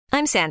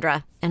I'm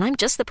Sandra, and I'm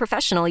just the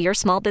professional your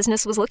small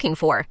business was looking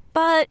for.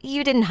 But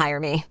you didn't hire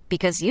me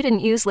because you didn't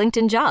use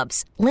LinkedIn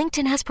Jobs.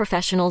 LinkedIn has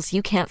professionals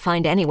you can't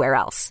find anywhere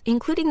else,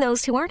 including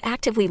those who aren't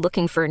actively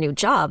looking for a new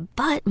job,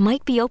 but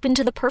might be open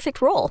to the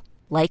perfect role,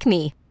 like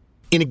me.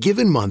 In a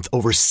given month,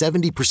 over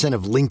 70%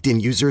 of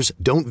LinkedIn users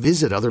don't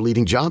visit other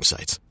leading job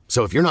sites.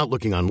 So if you're not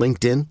looking on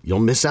LinkedIn, you'll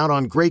miss out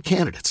on great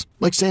candidates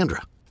like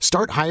Sandra.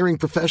 Start hiring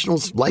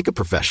professionals like a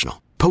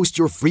professional. Post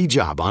your free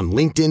job on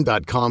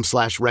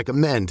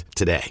linkedin.com/recommend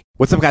today.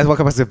 What's up, guys?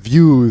 Welcome back to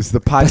Views, the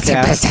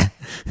podcast.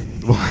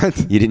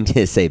 What? You didn't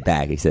just say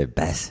bag. You said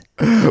best.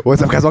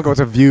 What's up, guys? Welcome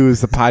to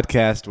Views, the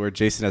podcast where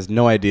Jason has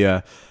no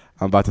idea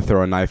I'm about to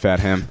throw a knife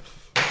at him.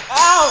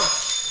 Ow!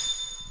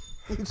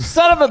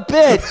 Son of a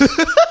bitch.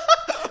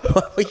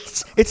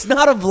 It's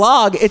not a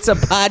vlog. It's a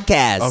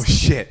podcast. Oh,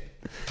 shit.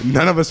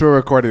 None of us were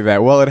recording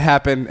that. Well, it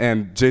happened,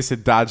 and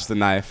Jason dodged the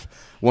knife.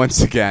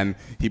 Once again,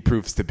 he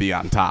proves to be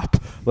on top.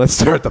 Let's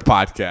start the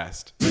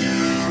podcast.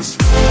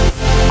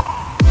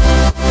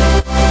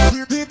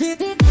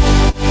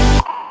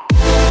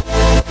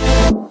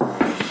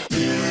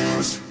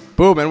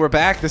 Boom, and we're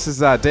back. This is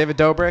David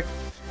Dobrik.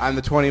 I'm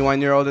the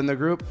 21-year-old in the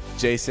group.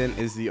 Jason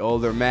is the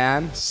older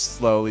man,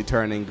 slowly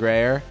turning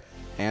grayer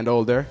and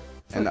older.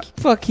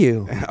 Fuck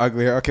you. And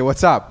uglier. Okay,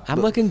 what's up? I'm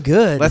looking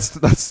good. Let's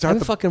start.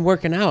 I'm fucking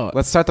working out.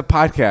 Let's start the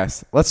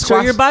podcast. Let's show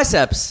your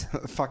biceps.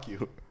 Fuck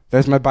you.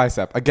 There's my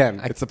bicep.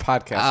 Again, it's a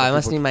podcast. I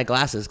must need my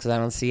glasses because I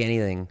don't see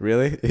anything.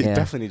 Really? You Yeah.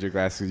 definitely need your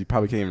glasses. You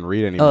probably can't even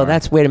read anymore. Oh,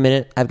 wait a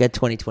minute. I've got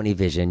 20/20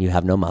 vision. You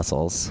have no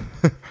muscles.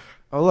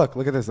 Oh,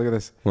 look at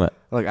this. What?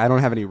 Look, I don't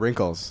have any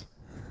wrinkles.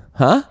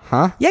 Huh?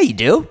 Yeah, you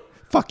do.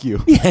 Fuck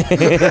you.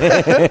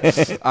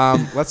 Let's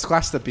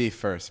squash the beef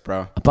first,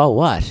 bro. About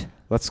what?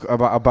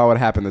 About what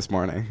happened this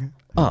morning.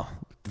 Oh,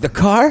 the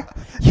car?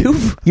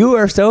 You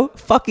are so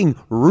fucking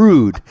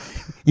rude.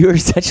 You are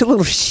such a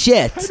little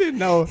shit. I didn't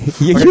know.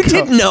 You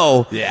didn't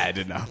know. Yeah, I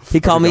didn't know.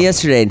 He called me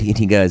yesterday and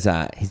he goes, he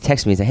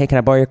texted me and said, hey, can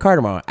I borrow your car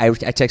tomorrow? I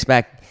text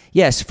back,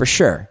 yes, for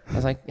sure. I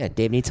was like, yeah,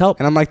 Dave needs help.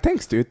 And I'm like,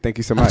 thanks, dude. Thank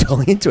you so I'm much.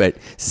 totally into it.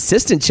 His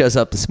assistant shows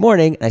up this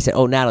morning and I said,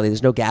 oh, Natalie,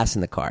 there's no gas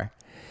in the car.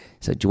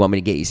 So do you want me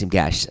to get you some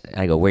gas?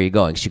 I go, where are you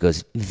going? She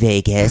goes,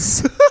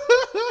 Vegas.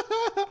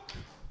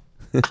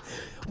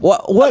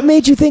 What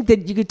made you think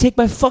that you could take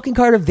my fucking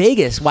car to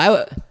Vegas?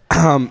 Why?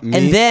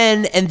 And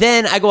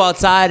then I go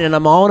outside and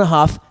I'm all in a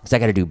huff because I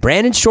got to do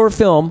Brandon's short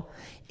film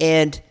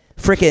and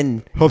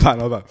freaking Hold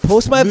on.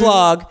 post my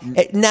vlog.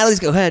 Hey,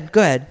 Natalie's go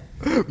ahead.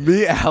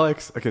 Me,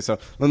 Alex. Okay, so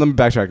let me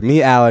backtrack.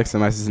 Me, Alex,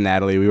 and my sister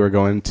Natalie, we were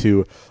going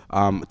to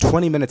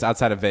 20 minutes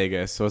outside of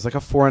Vegas. So it was like a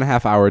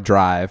 4.5 hour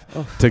drive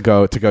to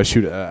go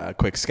shoot a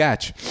quick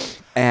sketch.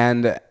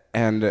 And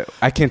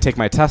I can't take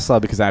my Tesla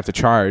because I have to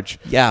charge.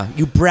 Yeah,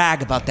 you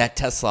brag about that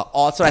Tesla.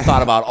 That's what I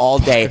thought about all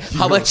day.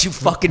 How much you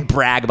fucking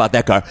brag about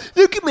that car.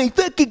 Look at my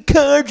fucking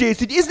car,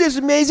 Jason. Isn't this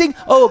amazing?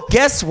 Oh,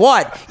 guess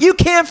what? You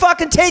can't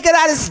fucking take it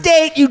out of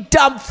state, you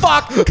dumb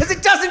fuck, because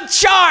it doesn't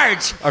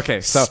charge.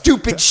 Okay, so...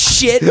 Stupid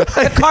shit.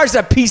 The car's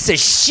a piece of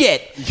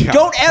shit. Yeah.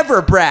 Don't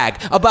ever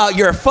brag about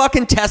your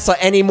fucking Tesla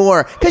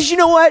anymore, because you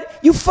know what?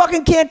 You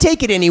fucking can't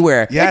take it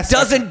anywhere. Yes, it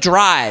doesn't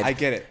drive. I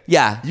get it.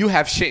 Yeah. You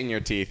have shit in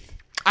your teeth.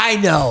 I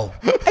know.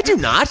 I do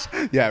not.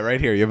 Yeah,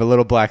 right here. You have a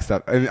little black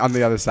stuff. And on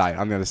the other side.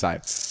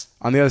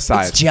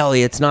 It's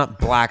jelly. It's not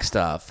black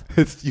stuff.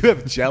 You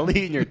have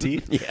jelly in your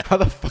teeth? Yeah. How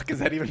the fuck is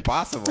that even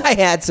possible? I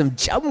had some.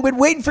 I've been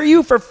waiting for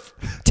you for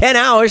 10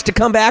 hours to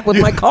come back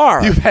with my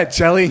car. You've had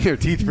jelly in your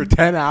teeth for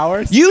 10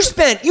 hours? You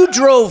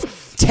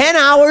drove 10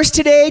 hours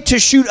today to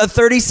shoot a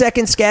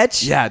 30-second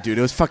sketch? Yeah, dude,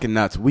 it was fucking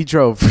nuts. We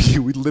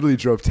literally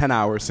drove 10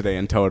 hours today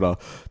in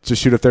total to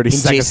shoot a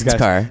 30-second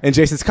sketch. In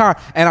Jason's car.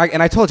 And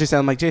I told Jason,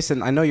 I'm like,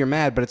 Jason, I know you're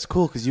mad, but it's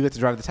cool because you get to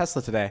drive the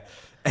Tesla today.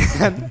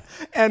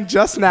 And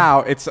just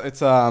now, it's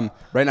right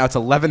now it's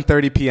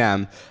 11:30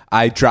 p.m.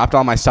 I dropped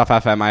all my stuff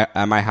off at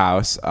my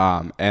house,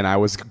 and I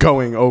was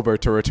going over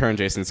to return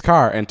Jason's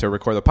car and to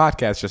record the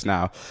podcast just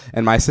now.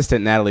 And my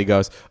assistant Natalie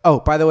goes, "Oh,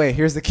 by the way,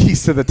 here's the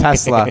keys to the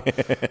Tesla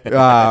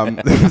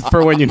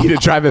for when you need to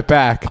drive it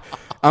back."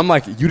 I'm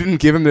like, "You didn't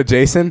give him to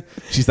Jason?"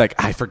 She's like,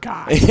 "I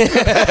forgot."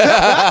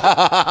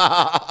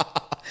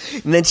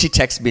 And then she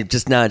texts me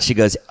just now and she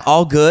goes,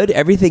 all good?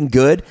 Everything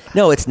good?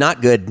 No, it's not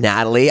good,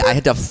 Natalie. I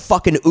had to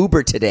fucking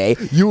Uber today.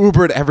 You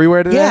Ubered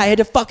everywhere today? Yeah, I had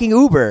to fucking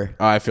Uber.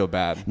 Oh, I feel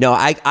bad. No,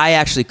 I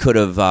actually could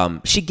have.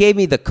 She gave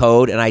me the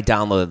code and I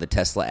downloaded the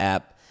Tesla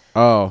app.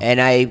 Oh.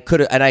 And I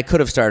could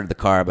have started the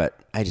car, but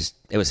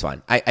it was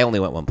fine. I only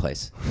went one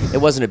place. It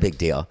wasn't a big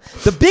deal.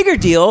 The bigger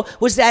deal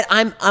was that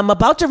I'm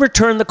about to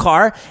return the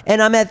car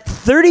and I'm at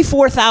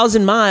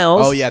 34,000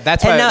 miles. Oh yeah,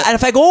 that's why. And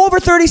if I go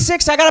over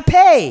 36, I gotta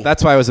pay.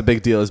 That's why it was a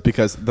big deal, is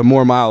because the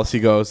more miles he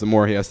goes, the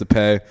more he has to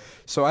pay.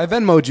 So I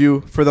Venmo'd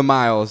you for the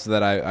miles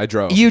that I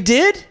drove. You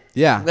did?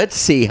 Yeah. Let's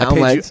see how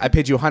much. I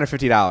paid you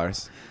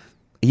 $150.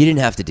 You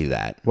didn't have to do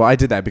that. Well, I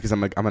did that because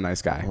I'm a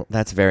nice guy. Well,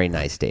 that's very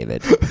nice,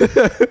 David. No,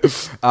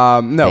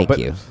 Thank but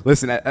you.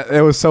 Listen,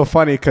 it was so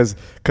funny because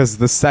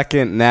the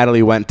second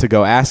Natalie went to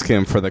go ask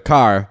him for the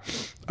car,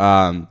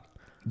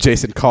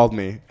 Jason called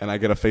me and I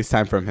get a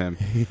FaceTime from him,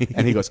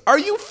 and he goes, "Are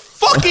you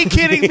fucking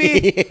kidding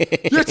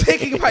me? You're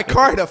taking my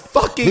car to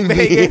fucking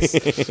Vegas.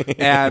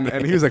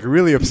 And he was like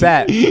really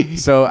upset.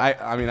 So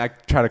I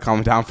tried to calm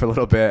him down for a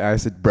little bit. I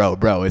said, bro,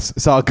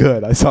 it's all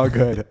good. It's all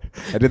good.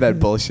 I did that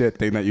bullshit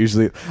thing that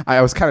usually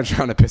I was kind of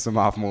trying to piss him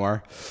off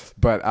more.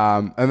 But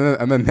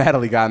and then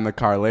Natalie got in the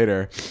car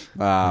later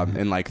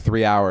in like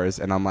 3 hours,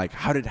 and I'm like,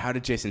 how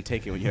did Jason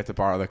take it when you had to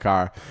borrow the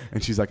car?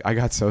 And she's like, I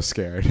got so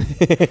scared.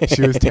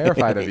 She was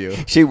terrified of you.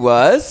 She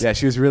was? Yeah,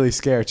 she was really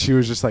scared. She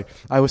was just like,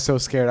 I was so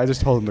scared. I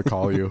just told him to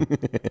call you.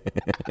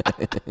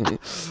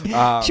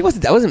 I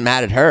wasn't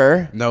mad at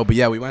her. No, but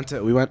yeah, we went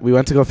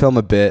to go film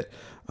a bit.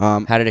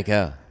 How did it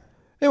go?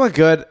 It went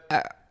good.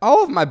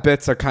 All of my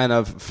bits are kind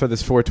of for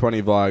this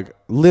 420 vlog.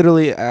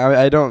 Literally,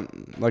 I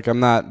don't, like,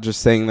 I'm not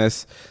just saying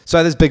this. So I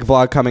have this big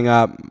vlog coming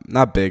up.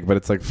 Not big, but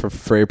it's like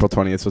for April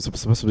 20th, so it's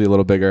supposed to be a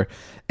little bigger.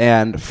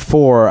 And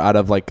 4 out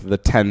of like the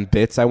 10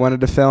 bits I wanted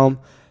to film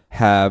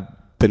have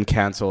been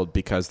canceled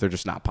because they're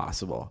just not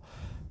possible.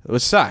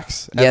 Which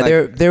sucks. And yeah,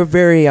 like, they're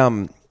very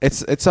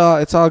It's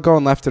all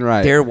going left and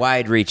right. They're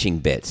wide-reaching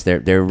bits. They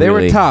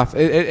were tough.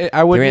 They're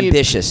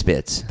ambitious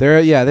bits.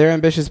 They're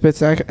ambitious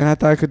bits, and I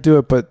thought I could do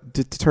it, but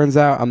it turns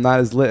out I'm not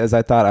as lit as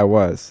I thought I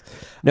was.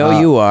 No,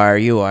 you are.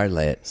 You are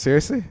lit.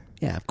 Seriously?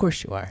 Yeah, of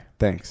course you are.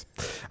 Thanks.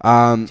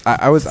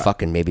 I was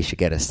fucking maybe should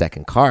get a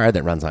second car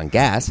that runs on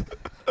gas.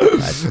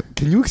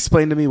 Can you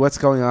explain to me what's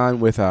going on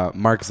with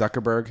Mark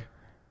Zuckerberg?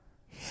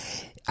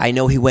 I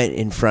know he went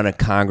in front of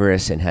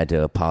Congress and had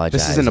to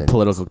apologize. This isn't a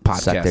political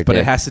podcast, but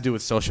dick. it has to do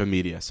with social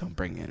media, so I'm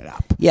bringing it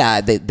up.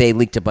 Yeah, they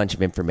leaked a bunch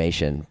of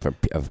information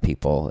of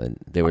people, and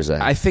there was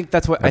I think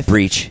that's what a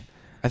breach.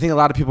 I think a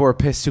lot of people were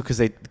pissed too because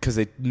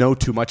they know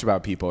too much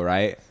about people,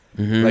 right?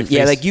 Mm-hmm.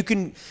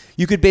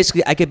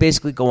 I could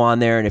basically go on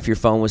there, and if your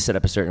phone was set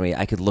up a certain way,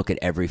 I could look at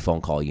every phone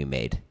call you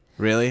made.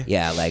 Really?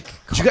 Yeah, like...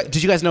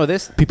 Did you guys know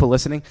this? People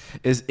listening,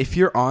 is if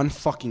you're on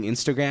fucking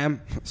Instagram...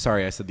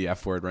 Sorry, I said the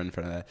F word right in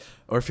front of that.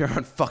 Or if you're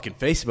on fucking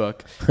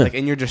Facebook, like,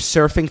 and you're just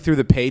surfing through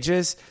the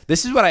pages...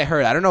 This is what I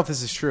heard. I don't know if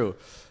this is true.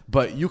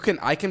 But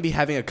I can be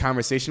having a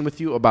conversation with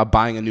you about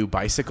buying a new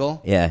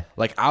bicycle. Yeah.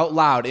 Like, out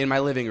loud in my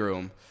living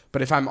room.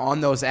 But if I'm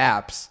on those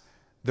apps,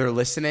 they're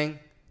listening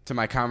to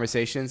my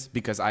conversations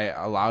because I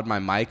allowed my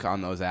mic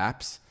on those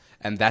apps.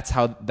 And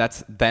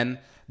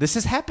this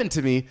has happened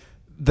to me...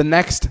 The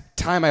next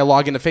time I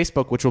log into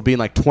Facebook, which will be in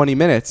like 20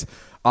 minutes,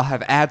 I'll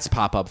have ads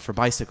pop up for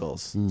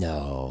bicycles.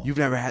 No, I've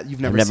never had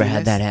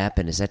this? that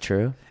happen. Is that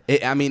true?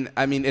 I mean,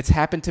 it's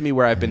happened to me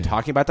where I've been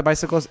talking about the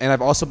bicycles, and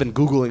I've also been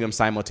Googling them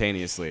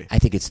simultaneously. I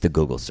think it's the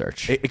Google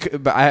search.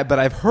 But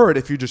I've heard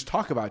if you just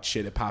talk about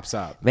shit, it pops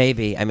up.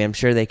 Maybe. I mean, I'm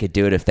sure they could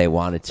do it if they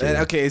wanted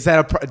to. Okay,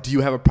 do you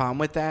have a problem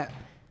with that?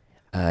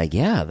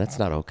 Yeah, that's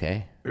not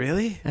okay.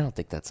 Really? I don't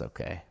think that's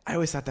okay. I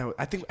always thought that.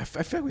 I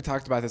feel like we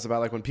talked about this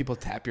about like when people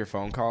tap your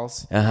phone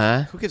calls.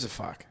 Who gives a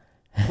fuck?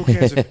 Who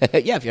cares?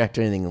 Yeah, if you're not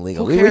doing anything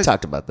illegal, we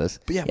talked about this.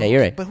 But yeah,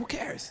 you're right. But who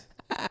cares?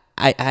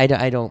 I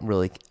don't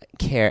really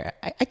care.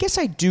 I guess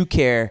I do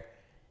care.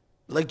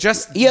 Like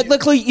just you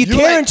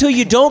care until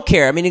you don't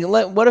care. I mean,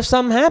 what if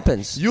something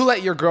happens? You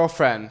let your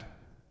girlfriend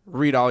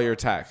read all your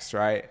texts,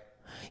 right?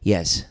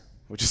 Yes.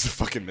 Which is a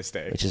fucking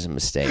mistake. Which is a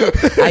mistake.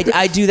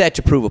 I do that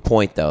to prove a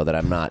point, though, that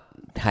I'm not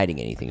hiding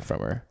anything from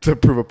her. To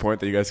prove a point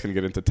that you guys can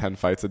get into 10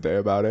 fights a day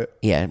about it?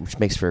 Yeah, which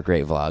makes for a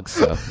great vlog,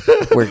 so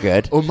we're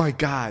good. Oh, my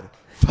God.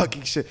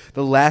 Fucking shit.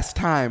 The last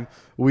time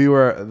we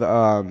were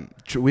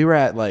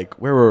at, like,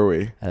 where were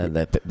we?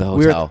 The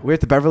hotel. We were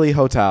at the Beverly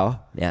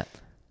Hotel. Yeah.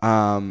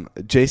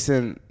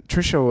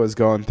 Trisha was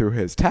going through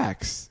his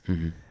texts,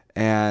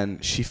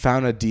 and she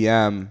found a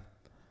DM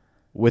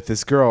with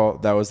this girl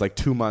that was like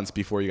 2 months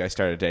before you guys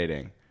started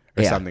dating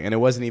or something. And it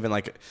wasn't even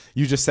like,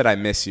 you just said, I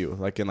miss you,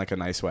 like in like a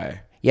nice way.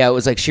 Yeah, it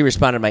was like she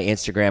responded to my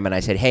Instagram and I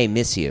said, hey,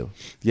 miss you.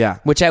 Yeah.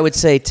 Which I would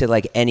say to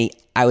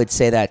I would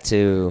say that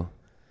to,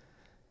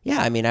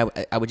 I mean,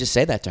 I would just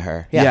say that to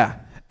her. Yeah.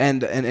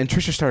 And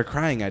Trisha started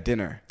crying at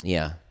dinner.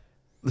 Yeah.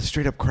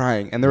 Straight up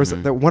crying, and there was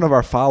one of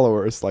our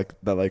followers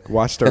that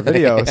watched our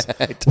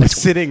videos was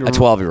sitting. A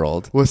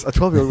 12-year-old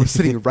was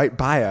sitting right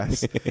by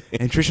us,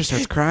 and Trisha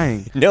starts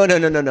crying.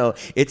 No.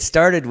 It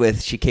started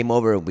with she came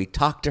over and we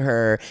talked to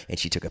her, and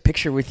she took a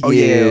picture with you. Oh,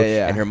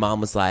 yeah. And her mom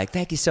was like,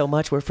 "Thank you so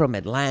much. We're from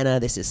Atlanta.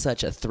 This is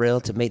such a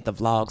thrill to meet the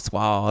vlog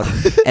squad."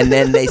 And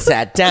then they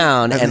sat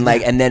down, and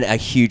then a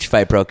huge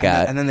fight broke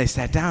out. And then they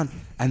sat down,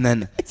 and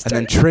then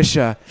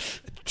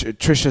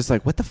Trisha's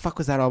like, what the fuck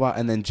was that all about?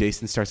 And then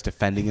Jason starts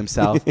defending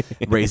himself,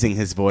 raising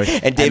his voice.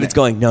 And David's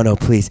going, no,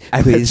 please,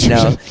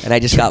 no. And I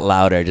just got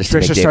louder.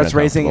 Trisha starts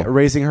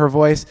raising her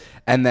voice,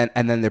 and then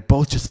they're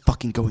both just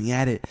fucking going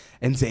at it.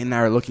 And Zane and I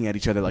are looking at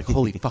each other like,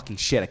 holy fucking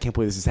shit, I can't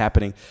believe this is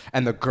happening.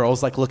 And the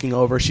girl's like looking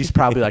over. She's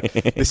probably like,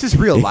 this is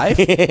real life?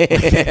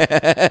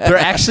 They're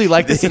actually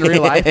like this in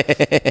real life?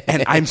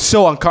 And I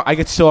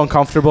get so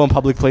uncomfortable in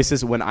public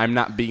places when I'm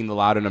not being the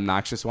loud and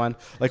obnoxious one.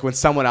 Like when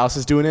someone else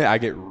is doing it, I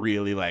get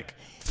really like...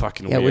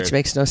 fucking weird. which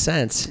makes no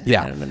sense.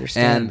 Yeah, I don't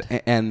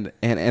understand.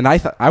 And I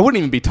thought I wouldn't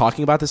even be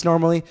talking about this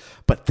normally,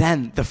 but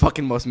then the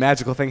fucking most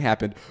magical thing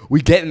happened.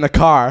 We get in the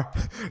car,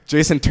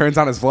 Jason turns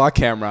on his vlog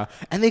camera,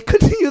 and they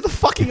continue the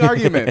fucking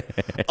argument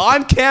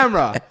on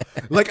camera,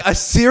 like a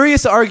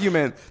serious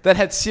argument that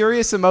had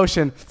serious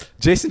emotion.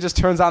 Jason just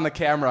turns on the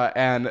camera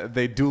and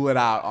they duel it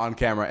out on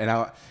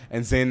camera,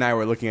 and Zane and I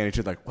were looking at each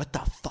other like, what the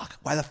fuck?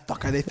 Why the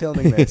fuck are they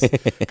filming this?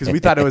 Because we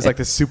thought it was like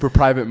this super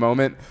private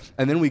moment.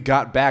 And then we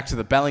got back to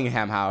the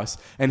Bellingham house,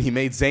 and he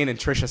made Zane and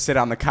Trisha sit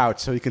on the couch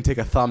so he can take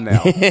a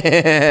thumbnail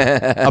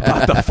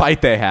about the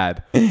fight they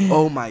had.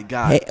 Oh my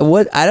God. Hey,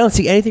 what? I don't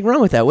see anything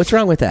wrong with that. What's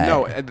wrong with that?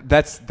 No,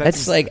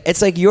 that's like,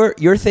 it's like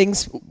your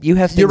things. You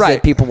have things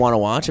that people want to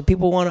watch, and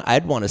people want.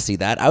 I'd want to see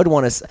that. I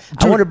want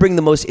to bring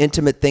the most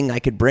intimate thing I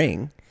could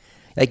bring.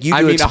 Like you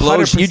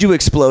do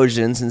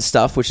explosions and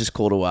stuff, which is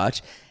cool to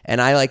watch. And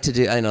I like to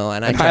do, I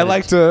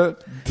like to.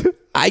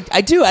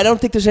 I do. I don't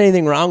think there's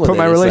anything wrong with it. Put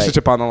my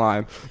relationship on the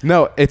line.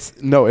 It's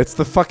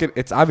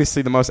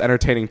obviously the most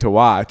entertaining to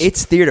watch.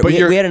 It's theater. We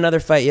had another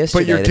fight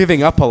yesterday. But you're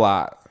giving up a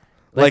lot.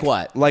 Like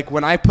what? Like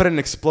when I put an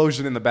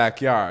explosion in the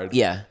backyard.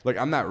 Yeah. Like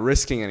I'm not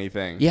risking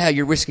anything. Yeah,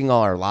 you're risking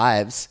all our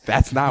lives.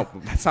 That's not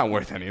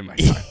worth any of my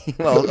time.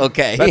 Well,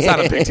 okay. That's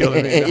not a big deal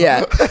to me. No.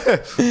 Yeah.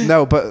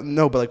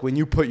 No, but like when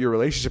you put your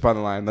relationship on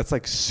the line, that's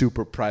like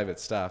super private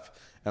stuff.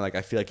 And like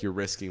I feel like you're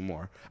risking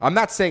more. I'm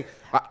not saying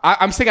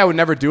I'm saying I would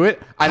never do it.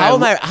 How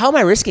am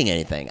I risking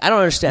anything? I don't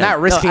understand.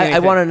 Not risking anything. I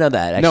want to know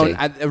that, actually.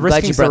 No,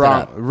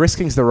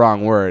 risking's the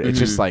wrong word. It's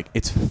just like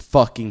it's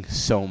fucking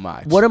so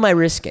much. What am I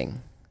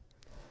risking?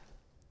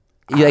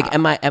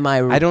 Am I?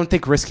 I don't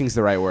think risking's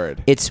the right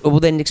word. Well,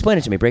 then explain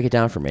it to me. Break it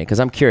down for me, because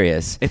I'm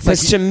curious.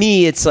 Because to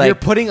me, it's like you're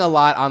putting a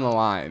lot on the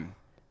line.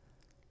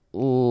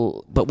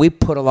 Ooh, but we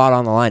put a lot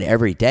on the line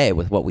every day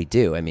with what we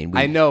do. I mean,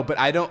 I know, but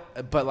I don't.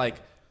 But like,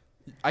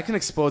 I can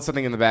explode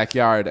something in the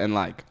backyard, and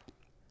like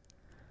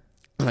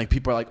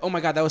people are like, "Oh my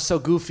God, that was so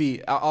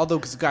goofy." All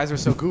those guys are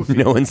so goofy.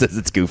 No one says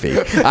it's goofy.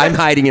 I'm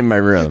hiding in my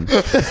room.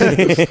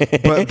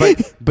 but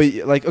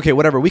like, okay,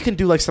 whatever. We can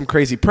do like some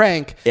crazy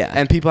prank,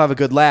 and people have a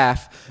good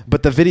laugh.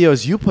 But the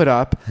videos you put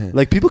up,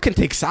 like people can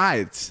take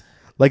sides.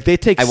 Like they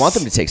take. I want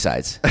them to take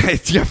sides.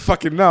 Yeah,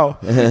 fucking no.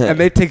 And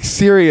they take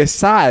serious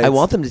sides. I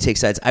want them to take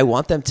sides. I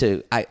want them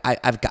to.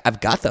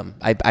 I've got them.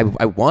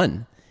 I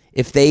won.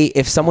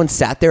 If someone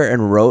sat there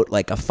and wrote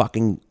like a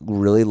fucking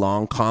really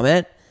long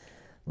comment.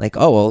 Like,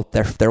 oh, well,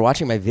 they're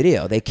watching my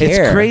video. They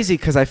care. It's crazy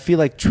because I feel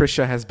like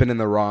Trisha has been in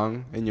the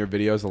wrong in your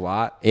videos a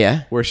lot.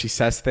 Yeah. Where she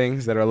says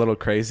things that are a little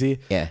crazy.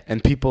 Yeah.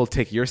 And people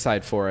take your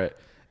side for it.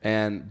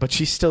 But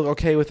she's still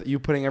okay with you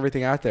putting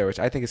everything out there, which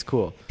I think is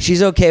cool.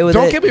 She's okay with it.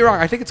 Don't get me wrong.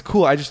 I think it's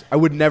cool. I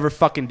would never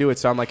fucking do it.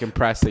 So I'm like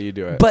impressed that you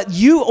do it. But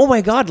you, oh my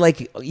God,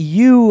 like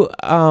you,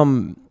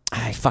 I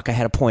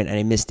had a point and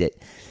I missed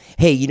it.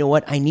 Hey, you know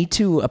what? I need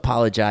to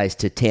apologize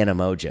to Tana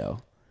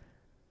Mojo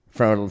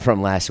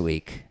from last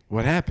week.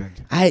 What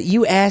happened?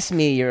 You asked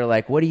me, you're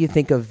like, what do you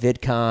think of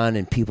VidCon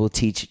and people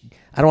teach?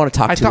 I don't want to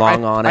talk too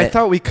long on it. I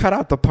thought we cut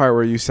out the part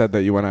where you said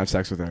that you want to have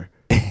sex with her.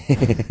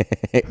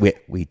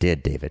 we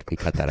did, David. We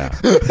cut that out.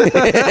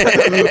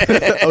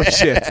 Oh,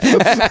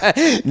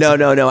 shit.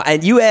 No.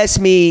 And you asked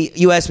me,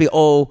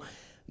 oh,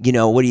 you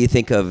know, what do you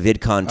think of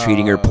VidCon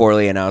treating her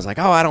poorly? And I was like,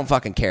 oh, I don't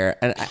fucking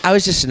care. And I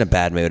was just in a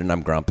bad mood, and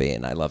I'm grumpy,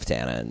 and I love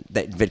Tana, and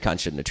that VidCon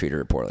shouldn't have treated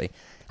her poorly.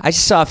 I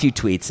just saw a few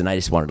tweets, and I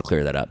just wanted to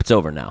clear that up. It's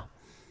over now.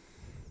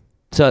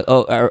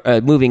 So,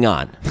 moving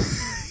on.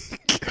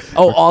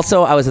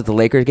 Also, I was at the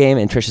Lakers game,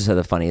 and Trisha said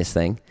the funniest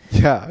thing.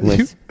 Yeah,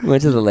 went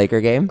to the Laker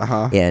game,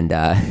 and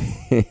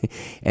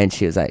and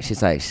she's like,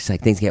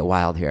 things get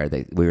wild here.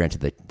 We went to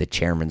the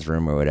chairman's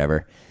room or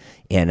whatever,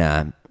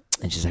 and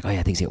she's like, oh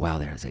yeah, things get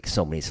wild there. It's like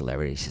so many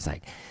celebrities. She's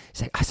like,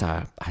 I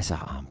saw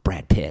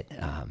Brad Pitt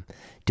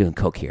doing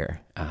coke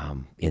here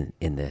in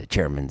the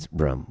chairman's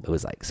room. It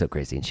was like so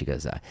crazy. And she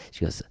goes,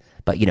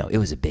 but you know, it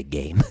was a big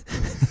game.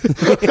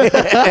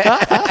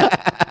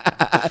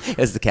 It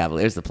was the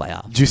Cavaliers, the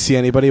playoff. Did you see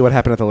anybody? What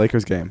happened at the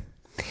Lakers game?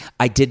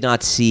 I did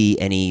not see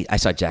any. I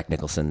saw Jack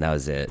Nicholson. That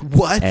was it.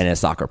 What? And a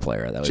soccer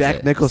player. That was Jack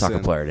it. Nicholson.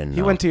 Soccer player. Didn't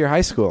he know. went to your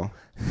high school.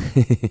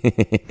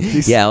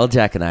 Yeah, old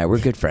Jack and I, we're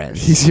good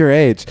friends. He's your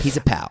age. He's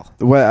a pal.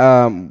 What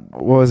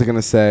was I going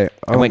to say?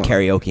 I went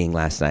karaokeing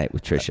last night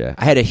with Trisha.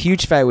 I had a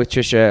huge fight with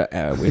Trisha,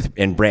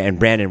 and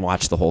Brandon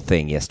watched the whole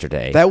thing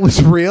yesterday. That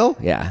was real?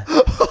 Yeah.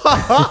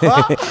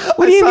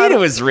 What do you mean it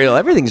was real?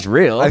 Everything's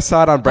real. I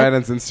saw it on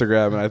Brandon's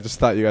Instagram, and I just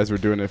thought you guys were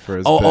doing it for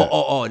his bit.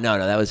 No,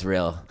 that was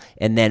real.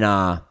 But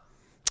then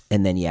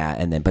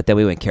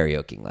we went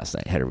karaokeing last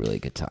night. Had a really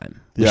good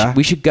time.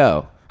 We should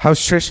go. How's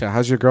Trisha?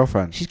 How's your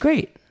girlfriend? She's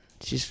great.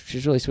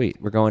 She's really sweet.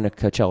 We're going to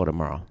Coachella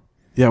tomorrow.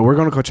 Yeah, we're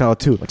going to Coachella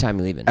too. What time are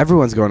you leaving?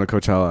 Everyone's going to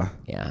Coachella.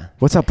 Yeah.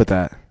 What's up with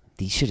that?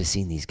 You should have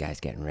seen these guys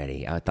getting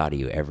ready. I thought of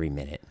you every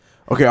minute.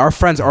 Okay, our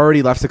friends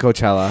already left to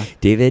Coachella.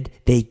 David,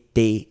 they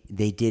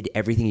did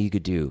everything you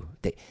could do.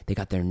 They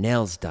got their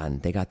nails done.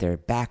 They got their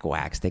back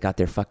waxed. They got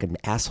their fucking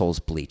assholes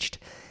bleached.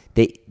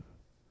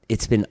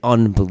 It's been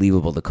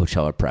unbelievable, the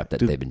Coachella prep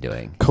that they've been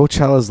doing.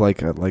 Coachella's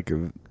like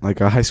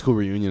a high school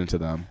reunion to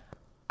them.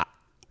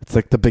 It's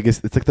like the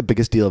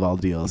biggest deal of all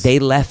deals. They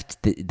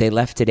left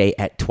today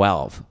at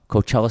 12.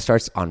 Coachella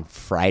starts on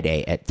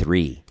Friday at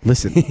 3.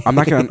 Listen, I'm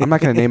not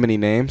gonna name any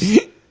names.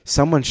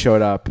 Someone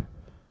showed up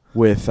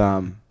with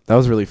that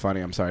was really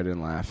funny. I'm sorry I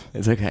didn't laugh.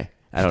 It's okay.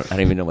 I don't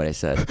even know what I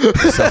said.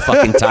 I'm so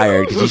fucking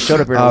tired because he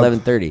showed up at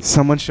 11:30.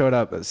 Someone showed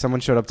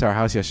up to our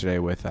house yesterday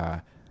with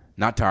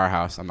not to our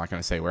house. I'm not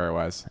gonna say where it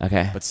was.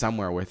 Okay. But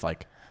somewhere with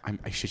like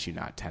I shit you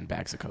not, 10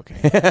 bags of cocaine.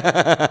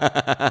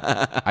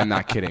 I'm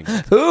not kidding.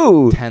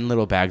 Who? 10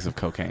 little bags of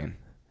cocaine.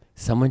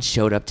 Someone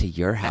showed up to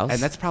your house? And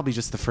that's probably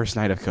just the first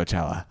night of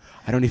Coachella.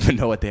 I don't even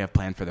know what they have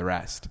planned for the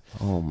rest.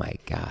 Oh, my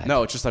God.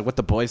 No, it's just like what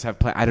the boys have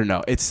planned. I don't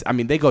know.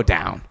 They go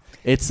down.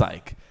 It's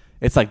like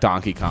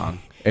Donkey Kong.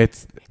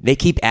 They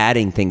keep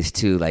adding things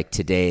too. Like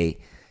today,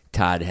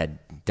 Todd had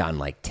done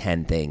like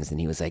 10 things, and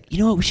he was like, you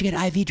know what? We should get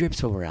IV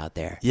drips when we're out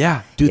there.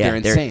 Yeah. Dude, they're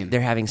insane.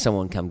 They're having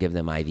someone come give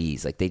them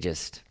IVs. Like they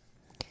just...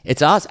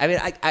 It's awesome. I mean,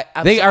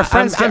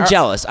 I'm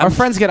jealous. Our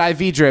friends get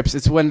IV drips.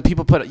 It's when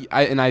people put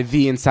an IV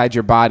inside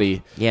your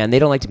body. Yeah, and they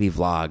don't like to be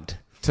vlogged.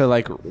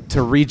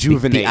 To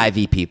rejuvenate.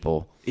 The IV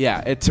people.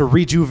 Yeah, to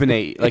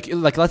rejuvenate.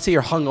 like let's say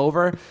you're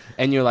hungover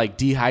and you're like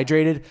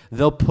dehydrated.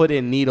 They'll put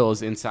in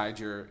needles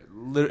inside your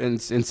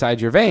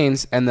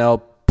veins, and they'll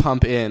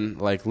pump in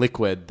like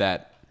liquid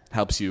that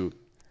helps you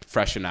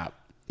freshen up.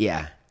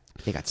 Yeah.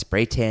 They got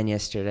spray tan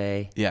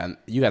yesterday. Yeah,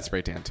 you got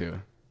spray tan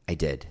too. I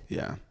did.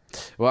 Yeah.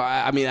 Well,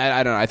 I mean,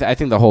 I don't know. I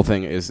think the whole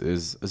thing is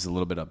a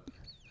little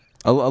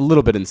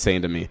bit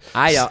insane to me.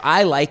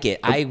 I like it.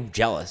 I'm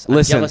jealous.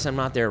 I'm jealous I'm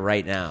not there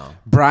right now.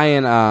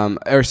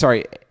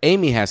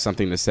 Amy has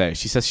something to say.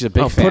 She says she's a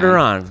big fan. Put her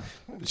on.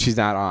 She's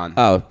not on.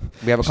 Oh,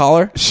 we have a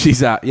caller?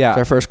 She's out. Yeah. It's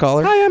our first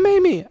caller? Hi, I'm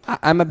Amy.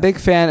 I'm a big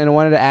fan and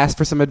wanted to ask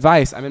for some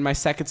advice. I'm in my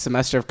second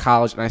semester of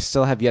college and I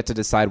still have yet to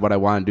decide what I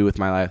want to do with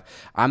my life.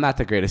 I'm not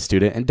the greatest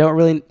student and don't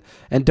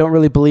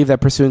really believe that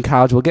pursuing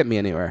college will get me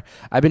anywhere.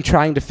 I've been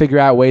trying to figure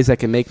out ways I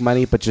can make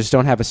money but just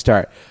don't have a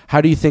start.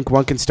 How do you think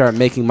one can start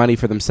making money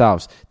for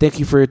themselves? Thank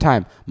you for your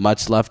time.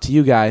 Much love to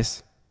you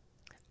guys.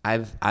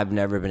 I've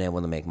never been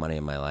able to make money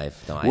in my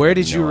life. No, Where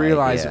did you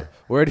realize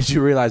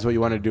what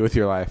you want to do with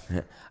your life?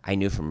 I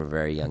knew from a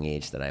very young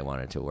age that I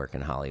wanted to work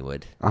in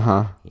Hollywood.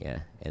 Uh-huh. Yeah.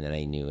 And then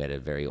I knew at a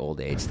very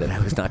old age that I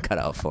was not cut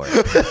out for it.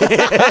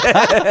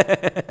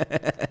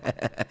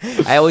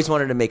 I always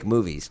wanted to make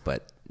movies,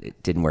 but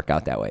it didn't work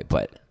out that way.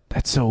 But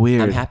that's so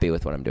weird. I'm happy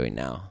with what I'm doing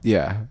now.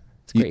 Yeah.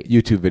 It's great.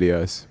 YouTube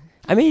videos.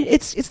 I mean,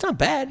 it's not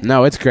bad.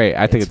 No, it's great.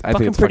 I think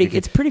it's pretty.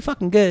 It's pretty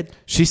fucking good.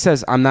 She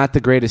says, "I'm not the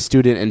greatest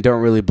student and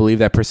don't really believe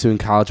that pursuing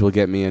college will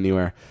get me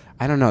anywhere."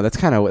 I don't know.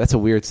 That's a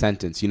weird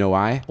sentence. You know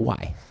why?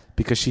 Why?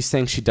 Because she's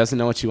saying she doesn't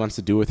know what she wants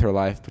to do with her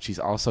life, but she's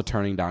also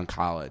turning down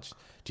college.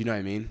 Do you know what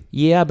I mean?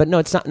 Yeah, but no,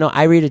 it's not. No,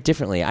 I read it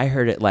differently. I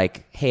heard it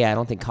like, "Hey, I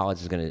don't think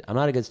college is gonna. I'm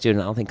not a good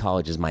student. I don't think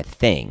college is my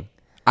thing."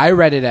 I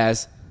read it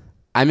as,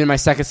 I'm in my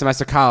second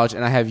semester of college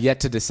and I have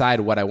yet to decide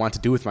what I want to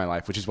do with my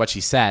life, which is what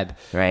she said.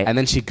 Right. And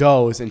then she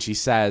goes and she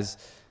says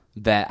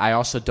that I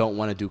also don't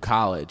want to do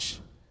college.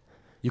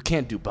 You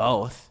can't do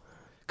both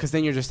because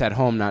then you're just at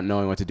home not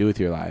knowing what to do with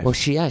your life. Well,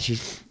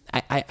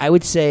 I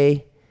would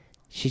say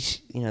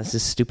she's, this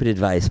is stupid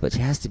advice, but she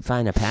has to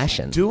find a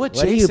passion. Do what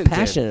Jason are you did.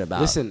 passionate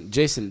about? Listen,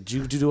 Jason,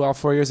 did you do all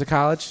 4 years of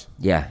college?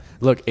 Yeah.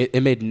 Look,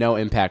 it made no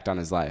impact on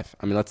his life.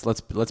 I mean,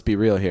 let's be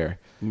real here.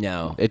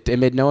 No, it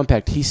made no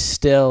impact. He's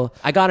still.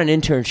 I got an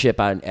internship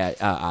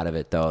out of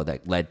it though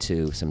that led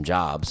to some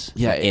jobs.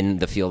 Yeah, in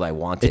the field I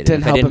wanted. It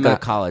didn't help him. If I didn't go to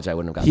college, I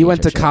wouldn't have gotten. He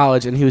went to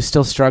college and he was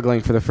still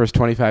struggling for the first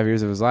 25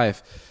 years of his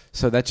life.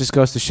 So that just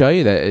goes to show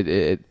you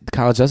that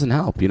college doesn't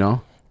help.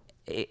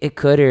 It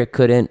could or it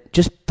couldn't.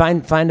 Just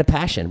find a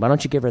passion. Why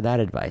don't you give her that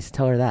advice?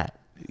 Tell her that.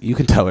 You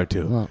can tell her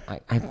too. Well,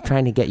 I'm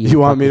trying to get you. You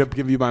want me to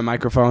give you my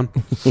microphone?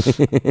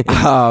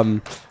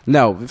 No.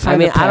 I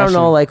mean, I don't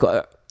know. Like,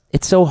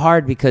 it's so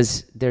hard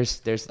because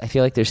there's. I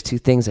feel like there's two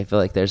things. I feel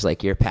like there's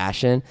like your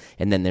passion,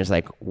 and then there's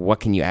like what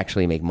can you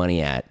actually make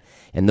money at,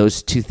 and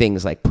those two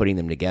things, like putting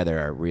them together,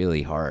 are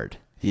really hard.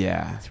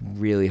 Yeah, it's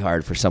really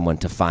hard for someone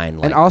to find.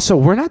 Like, and also,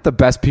 we're not the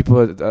best people.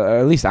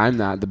 At least I'm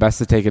not the best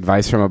to take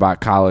advice from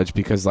about college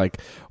because,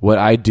 like, what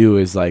I do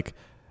is like,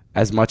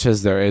 as much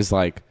as there is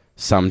like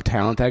some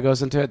talent that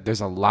goes into it,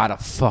 there's a lot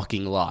of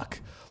fucking luck.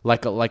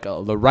 Like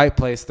the right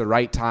place, the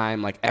right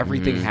time. Like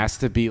everything has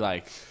to be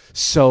like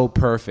so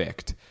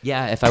perfect.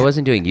 Yeah, if I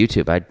wasn't doing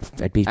YouTube,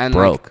 I'd be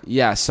broke. Like,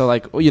 yeah, so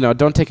like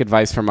don't take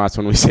advice from us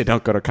when we say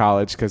don't go to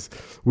college because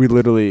we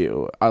literally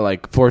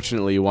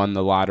fortunately won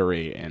the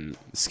lottery and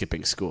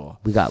skipping school.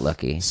 We got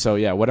lucky. So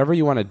yeah, whatever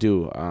you want to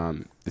do,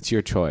 it's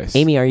your choice.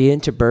 Amy, are you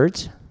into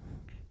birds?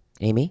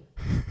 Amy,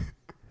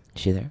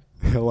 is she there?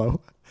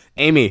 Hello,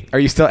 Amy. Are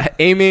you still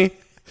Amy?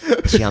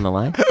 Is she on the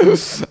line?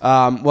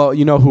 Well,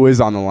 you know who is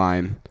on the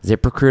line?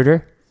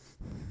 ZipRecruiter.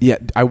 Yeah,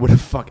 I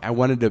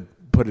wanted to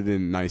put it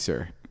in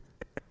nicer.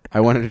 I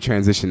wanted to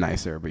transition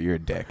nicer, but you're a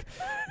dick.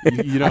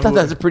 You know I thought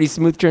that was a pretty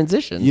smooth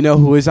transition. You know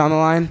who is on the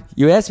line?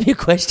 You asked me a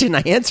question,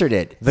 I answered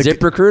it.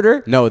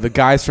 ZipRecruiter? No, the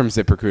guys from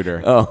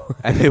ZipRecruiter. Oh.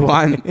 And they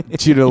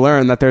want you to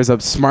learn that there's a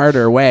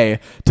smarter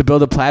way to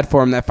build a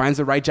platform that finds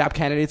the right job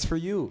candidates for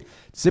you.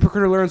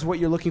 ZipRecruiter learns what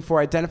you're looking for,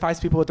 identifies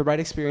people with the right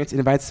experience, and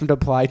invites them to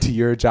apply to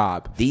your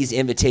job. These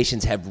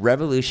invitations have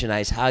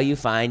revolutionized how you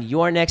find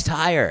your next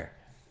hire.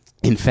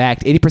 In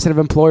fact, 80% of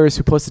employers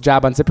who post a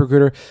job on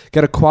ZipRecruiter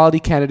get a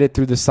quality candidate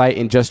through the site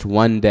in just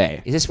one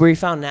day. Is this where you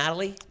found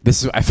Natalie?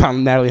 I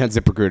found Natalie on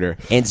ZipRecruiter.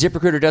 And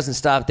ZipRecruiter doesn't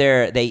stop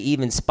there. They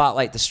even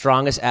spotlight the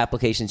strongest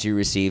applications you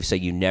receive so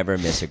you never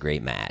miss a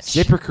great match.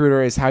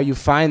 ZipRecruiter is how you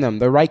find them.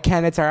 The right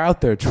candidates are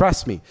out there.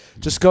 Trust me.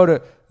 Just go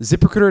to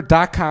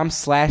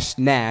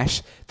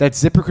ZipRecruiter.com/Nash.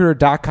 That's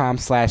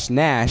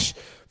ZipRecruiter.com/Nash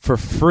for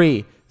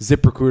free.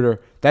 ZipRecruiter.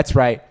 That's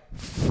right.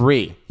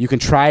 Free. You can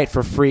try it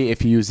for free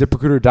if you use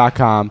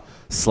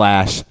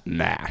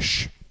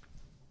ZipRecruiter.com/Nash.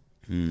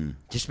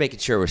 Just making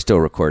sure we're still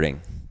recording.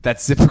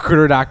 That's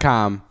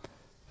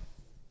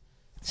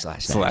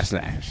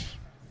ZipRecruiter.com/Nash.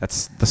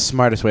 That's the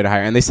smartest way to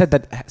hire. And they said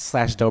that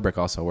 /Dobrik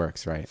also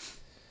works, right?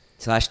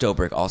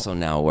 /Dobrik also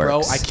now works.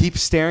 Bro, I keep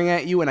staring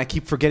at you and I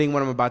keep forgetting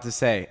what I'm about to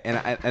say. And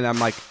I'm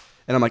like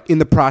in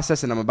the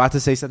process and I'm about to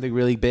say something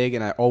really big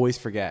and I always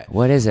forget.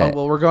 What is it? Oh,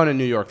 well, we're going to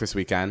New York this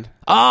weekend.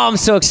 Oh, I'm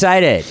so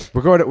excited.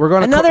 We're going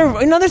to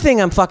another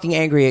thing I'm fucking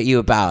angry at you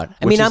about.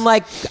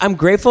 I'm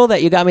grateful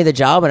that you got me the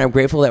job and I'm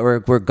grateful that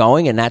we're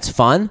going and that's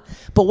fun.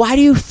 But why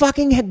do you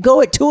fucking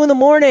go at 2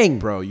 a.m?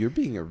 Bro, you're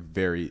being a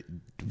very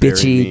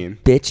bitchy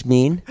bitch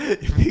mean.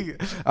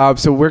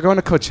 So we're going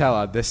to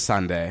Coachella this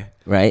Sunday.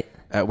 Right.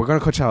 We're going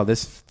to Coachella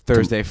this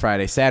Thursday,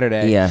 Friday,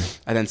 Saturday. Yeah.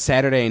 And then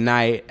Saturday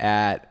night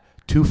at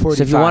 2:45.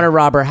 So if you want to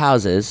rob our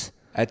houses,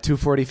 at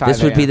 2:45,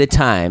 this would be the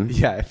time.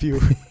 Yeah, if you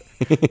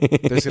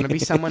there's going to be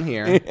someone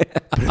here,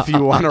 but if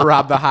you want to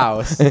rob the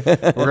house, we're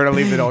going to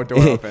leave the door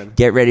open.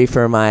 Get ready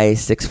for my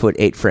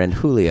 6'8" friend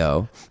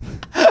Julio.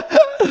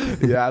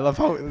 Yeah, I love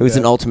how who's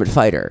an ultimate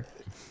fighter.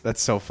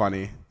 That's so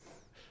funny.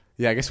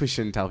 Yeah, I guess we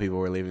shouldn't tell people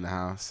we're leaving the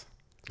house.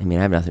 I mean,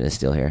 I have nothing to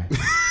steal here.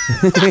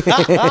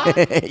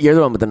 You're the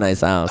one with the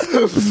nice house.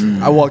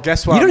 Well,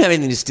 guess what? You don't have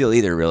anything to steal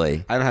either,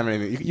 really. I don't have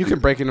anything. You can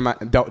break into my...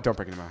 Don't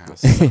break into my house.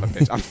 Son of a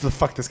bitch.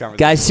 Fuck this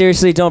conversation. Guys,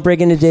 seriously, don't break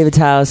into David's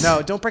house.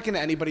 No, don't break into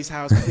anybody's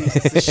house, please.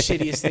 It's the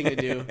shittiest thing to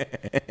do.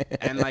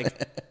 And,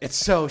 it's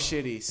so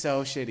shitty.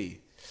 So shitty.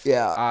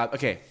 Yeah.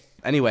 Okay.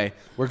 Anyway,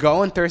 we're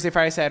going Thursday,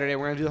 Friday, Saturday.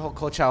 We're going to do the whole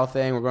Coachella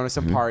thing. We're going to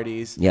some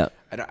parties. Yeah.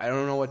 I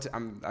don't know what to...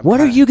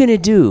 What are you going to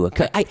do?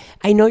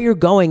 I know you're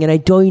going, and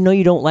I know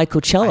you don't like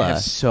Coachella. I have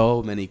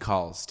so many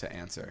calls to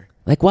answer.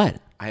 Like what?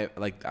 I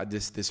have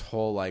this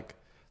whole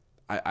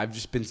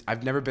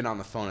I've never been on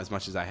the phone as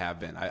much as I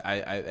have been.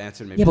 I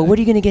answered maybe. Yeah, but what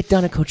are you going to get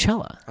done at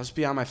Coachella? I'll just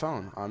be on my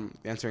phone. I'm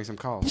answering some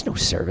calls. There's no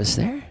service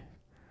there.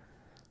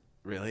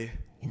 Really?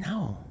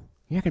 No.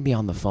 You're not going to be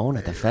on the phone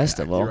at the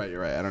festival.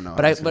 You're right. I don't know.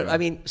 But I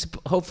mean,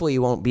 hopefully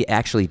you won't be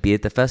at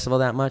the festival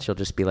that much. You'll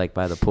just be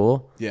by the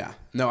pool. Yeah.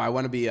 No, I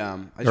want to be. I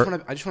just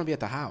want to be at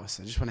the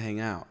house. I just want to hang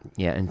out.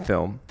 Yeah, and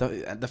film.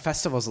 The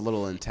festival's a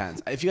little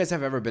intense. If you guys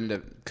have ever been to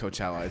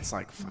Coachella, it's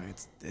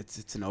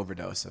it's an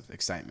overdose of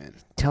excitement.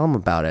 Tell them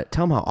about it.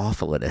 Tell them how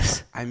awful it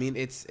is. I mean,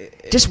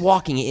 just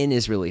walking in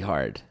is really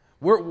hard.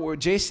 We're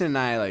Jason and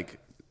I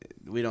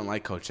we don't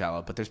like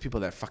Coachella, but there's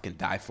people that fucking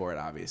die for it,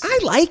 obviously. I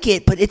like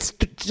it, but it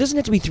doesn't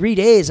have to be 3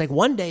 days.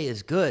 1 day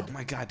is good. Oh,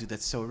 my God, dude,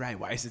 that's so right.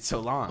 Why is it so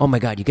long? Oh, my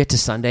God. You get to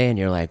Sunday, and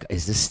you're like,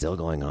 is this still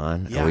going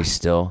on? Yeah. Are we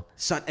still?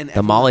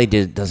 The Molly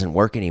doesn't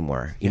work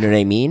anymore. You know what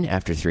I mean?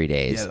 After 3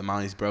 days. Yeah, the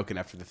Molly's broken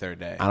after the third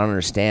day. I don't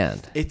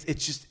understand.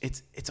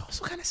 It's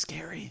also kind of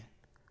scary.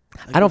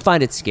 I don't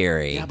find it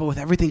scary. Yeah, but with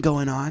everything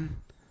going on.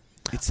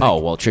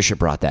 Well, Trisha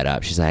brought that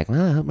up. She's like,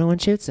 well, I hope no one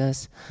shoots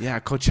us. Yeah,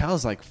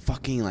 Coachella's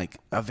fucking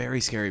a very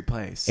scary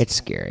place. It's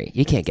scary.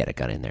 You can't get a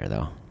gun in there,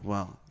 though.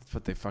 Well, that's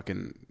what they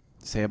fucking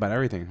say about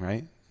everything,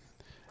 right?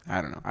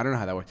 I don't know. I don't know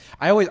how that works.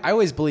 I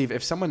always believe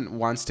if someone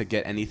wants to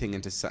get anything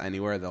into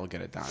anywhere, they'll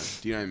get it done.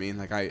 Do you know what I mean?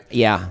 I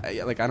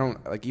don't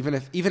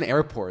even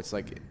airports.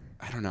 I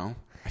don't know.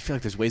 I feel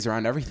like there's ways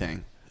around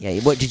everything. Yeah.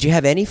 What did you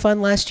have any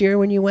fun last year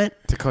when you went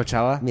to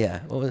Coachella? Yeah.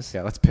 What was?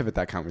 Yeah. Let's pivot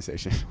that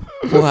conversation.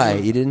 Why?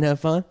 You didn't have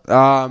fun?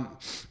 No.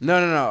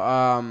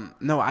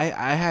 No.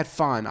 I had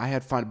fun.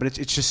 But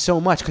it's just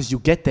so much because you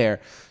get there.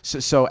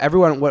 So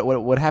everyone,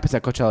 what happens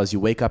at Coachella is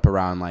you wake up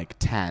around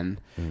 10.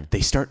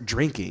 They start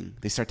drinking.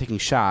 They start taking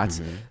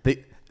shots.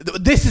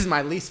 This is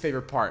my least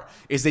favorite part,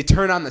 is they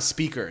turn on the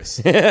speakers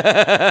in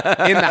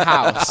the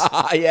house.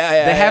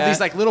 Yeah. They have these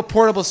little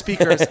portable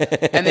speakers,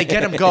 and they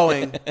get them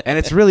going, and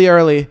it's really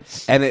early,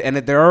 and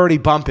they're already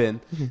bumping,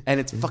 and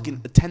it's fucking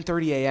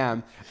 10:30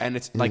 a.m., and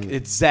it's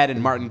it's Zed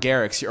and Martin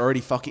Garrix. You're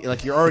already fucking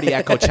you're already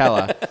at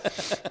Coachella,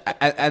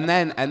 and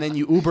then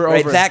you Uber over.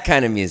 Right, that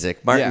kind of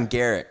music, Martin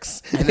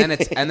Garrix. And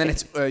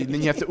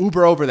then you have to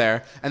Uber over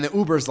there, and the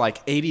Uber's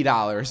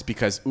 $80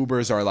 because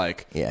Ubers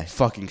are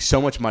fucking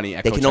so much money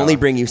at Coachella. They can only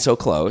bring you you so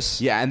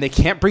close. Yeah, and they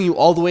can't bring you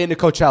all the way into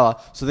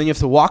Coachella. So then you have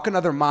to walk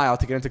another mile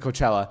to get into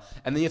Coachella.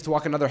 And then you have to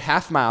walk another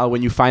half mile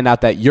when you find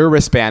out that your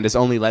wristband is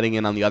only letting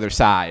in on the other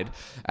side.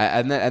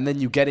 And then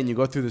you get in, you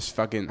go through this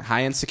fucking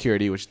high-end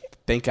security, which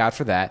thank God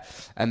for that.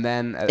 And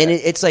then...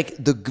 it's like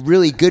the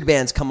really good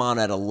bands come on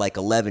at like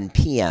 11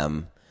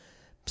 p.m.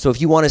 So if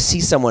you want to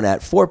see someone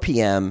at 4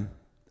 p.m.,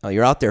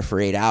 you're out there for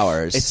 8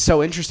 hours. It's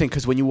so interesting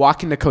because when you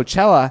walk into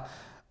Coachella...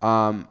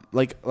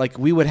 like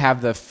we would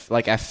have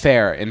like a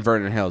fair in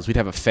Vernon Hills. We'd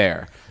have a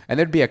fair, and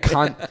there'd be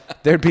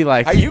there'd be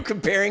like. Are you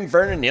comparing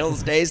Vernon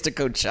Hills days to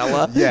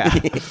Coachella? Yeah.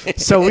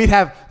 So we'd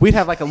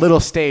have like a little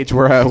stage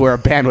where a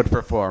band would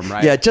perform,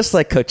 right? Yeah, just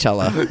like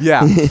Coachella.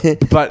 Yeah,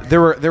 but there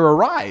were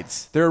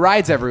rides. There were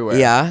rides everywhere.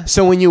 Yeah.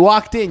 So when you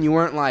walked in, you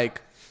weren't like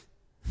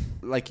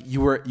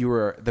you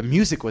were the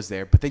music was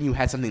there, but then you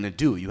had something to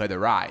do. You had the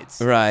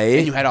rides, right?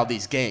 And you had all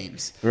these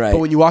games, right? But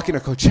when you walk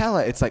into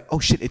Coachella, it's like, oh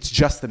shit, it's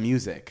just the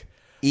music.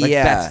 Like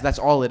that's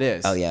all it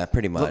is. Oh yeah,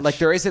 pretty much. Like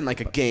there isn't like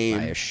a game.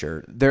 Buy a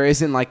shirt. There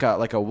isn't like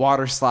a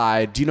water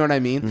slide. Do you know what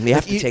I mean? You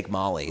have to take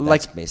Molly.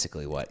 That's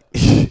basically what.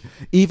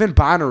 Even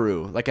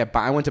Bonnaroo.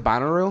 I went to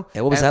Bonnaroo.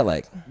 Yeah, what was that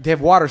like? They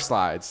have water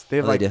slides. They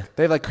have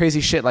they have like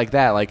crazy shit like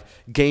that, like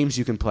games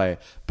you can play.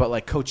 But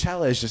like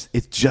Coachella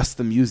is just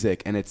the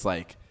music, and it's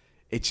like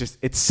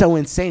it's so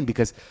insane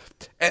because,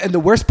 and the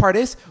worst part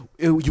is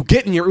you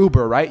get in your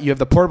Uber, right? You have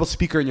the portable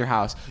speaker in your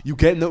house. You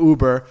get in the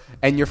Uber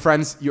and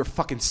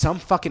some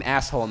fucking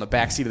asshole in the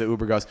backseat of the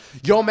Uber goes,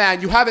 "Yo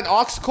man, you have an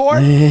aux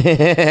cord?"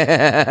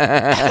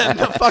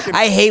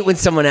 I hate when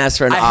someone asks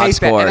for an aux cord. I hate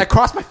that. And I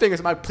cross my fingers.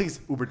 I'm like,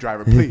 "Please, Uber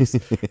driver, please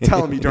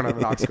tell him you don't have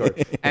an aux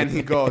cord." And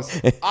he goes,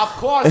 "Of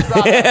course,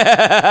 brother." Yes,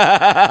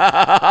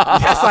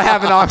 I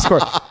have an aux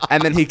cord.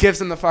 And then he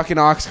gives him the fucking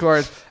aux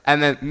cord.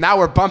 And then now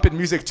we're bumping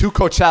music to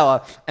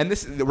Coachella. And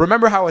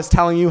remember how I was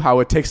telling you how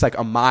it takes like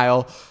a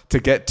mile to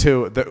get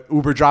to the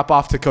Uber drop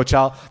off to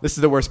Coachella? This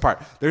is the worst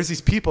part. There's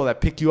these people that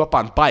pick you up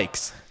on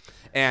bikes.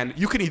 And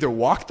you can either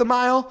walk the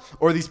mile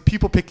or these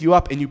people pick you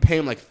up and you pay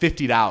them like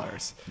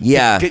 $50 to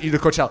get you to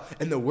Coachella.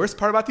 And the worst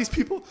part about these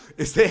people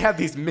is they have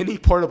these mini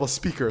portable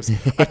speakers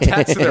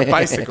attached to their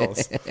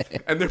bicycles.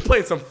 And they're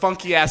playing some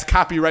funky ass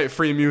copyright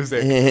free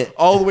music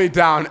all the way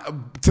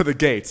down to the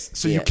gates.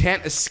 So you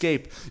can't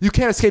escape. You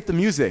can't escape the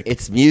music.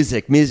 It's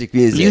music.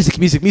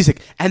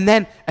 And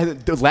then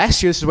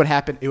last year, this is what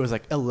happened. It was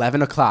like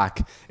 11 o'clock.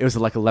 It was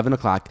like 11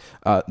 o'clock.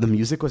 The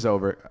music was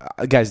over.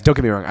 Guys, don't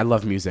get me wrong. I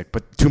love music,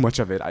 but too much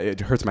of it.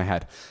 It hurts my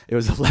head. It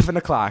was 11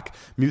 o'clock.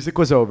 Music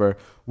was over.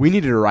 We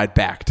needed a ride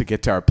back to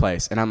get to our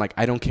place. And I'm like,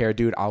 I don't care,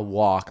 dude. I'll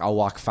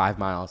walk 5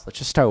 miles. Let's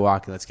just start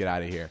walking. Let's get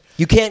out of here.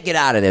 You can't get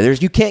out of there.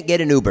 You can't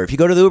get an Uber. If you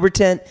go to the Uber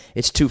tent,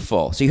 it's too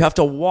full. So you have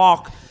to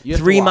walk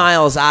 3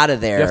 miles out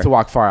of there. You have to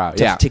walk far out.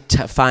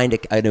 To find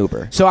an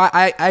Uber. So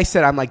I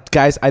said, I'm like,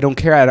 guys, I don't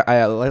care.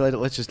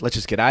 Let's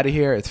just get out of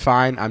here. It's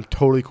fine. I'm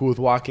totally cool with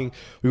walking.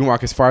 We can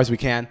walk as far as we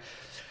can.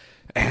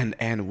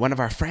 And one of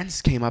our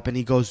friends came up and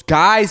he goes,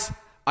 guys,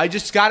 I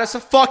just got us a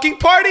fucking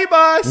party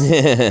bus.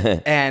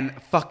 And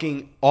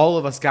fucking all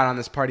of us got on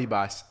this party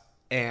bus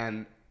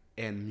and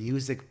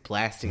music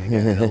blasting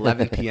again at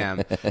 11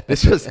 p.m.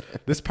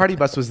 This party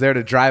bus was there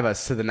to drive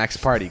us to the next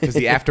party because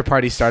the after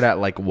party started at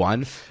like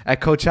 1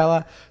 at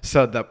Coachella.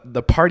 So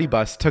the party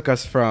bus took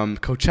us from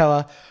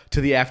Coachella to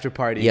the after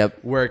party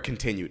where it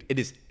continued. It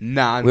is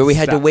non-stop. Where we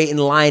had to wait in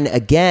line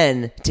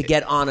again to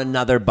get on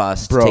another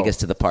bus to take us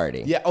to the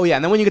party. Yeah. Oh, yeah.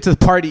 And then when you get to the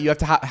party, you have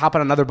to hop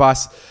on another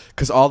bus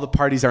because all the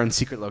parties are in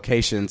secret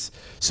locations.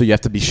 So you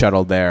have to be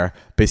shuttled there,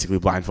 basically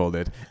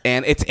blindfolded.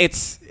 And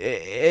it's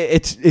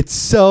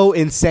so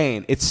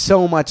insane. It's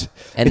so much.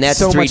 And that's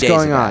so 3 much days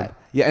going on.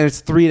 Yeah, and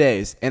it's 3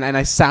 days. And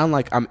I sound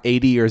like I'm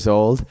 80 years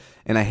old,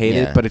 and I hate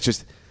it, but it's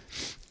just...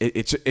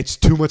 It's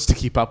too much to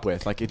keep up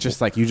with. Like, it's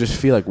just like you just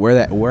feel like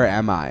where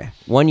am I?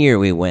 One year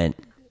we went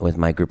with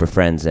my group of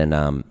friends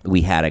and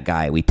we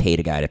paid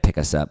a guy to pick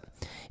us up,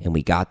 and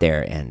we got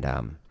there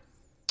and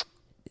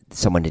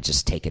someone had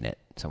just taken it.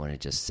 Someone had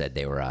just said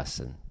they were us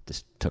and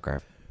just took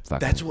our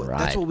fucking ride.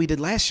 That's what we did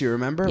last year.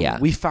 Remember? Yeah.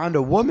 We found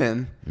a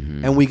woman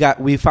and we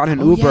found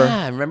an Uber.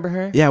 Yeah, remember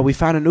her? Yeah, we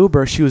found an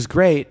Uber. She was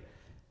great.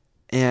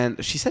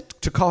 And she said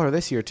to call her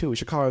this year, too. We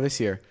should call her this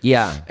year.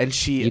 Yeah.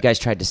 And you guys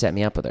tried to set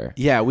me up with her.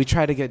 Yeah, we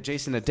tried to get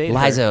Jason to date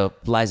her.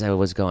 Liza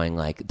was going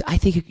like, I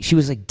think she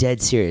was like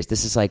dead serious.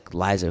 This is like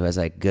Liza who has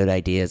like good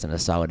ideas and a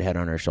solid head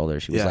on her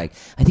shoulders. She was like,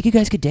 I think you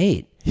guys could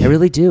date. I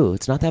really do.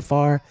 It's not that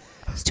far.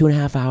 It's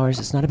 2.5 hours.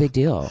 It's not a big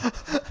deal.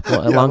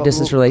 Well, long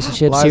distance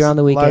relationships here on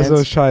the weekends. Liza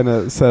was trying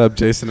to set up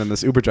Jason and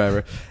this Uber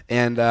driver.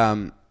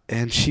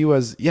 And she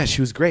was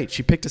great.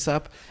 She picked us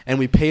up, and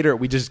we paid her.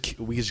 We just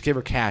gave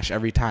her cash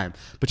every time,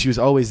 but she was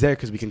always there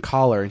because we can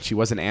call her, and she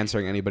wasn't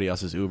answering anybody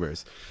else's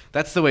Ubers.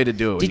 That's the way to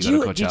do it. Did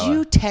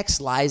you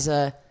text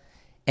Liza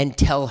and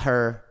tell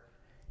her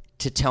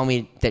to tell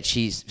me that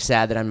she's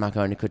sad that I'm not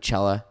going to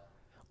Coachella,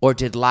 or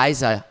did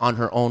Liza on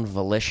her own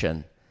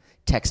volition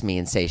text me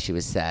and say she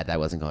was sad that I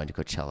wasn't going to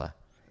Coachella?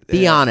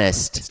 Be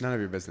honest. It's none of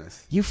your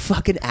business. You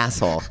fucking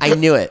asshole. I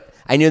knew it.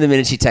 I knew the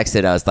minute she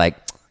texted. I was like,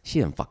 She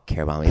didn't fucking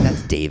care about me.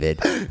 That's David.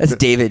 That's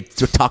David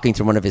talking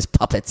to one of his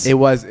puppets. It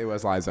was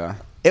Liza.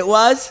 It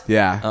was?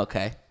 Yeah.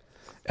 Okay.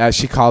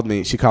 She called me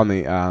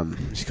yesterday.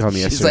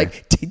 She's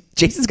like,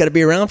 Jason's got to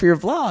be around for your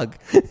vlog.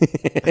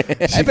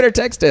 I better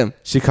text him.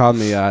 She called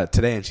me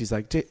today, and she's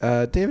like,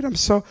 David, I'm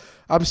so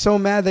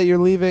mad that you're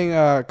leaving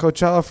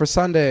Coachella for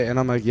Sunday. And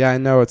I'm like, yeah, I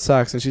know, it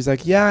sucks. And she's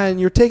like, yeah,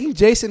 and you're taking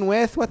Jason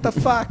with? What the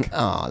fuck?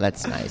 Oh,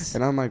 that's nice.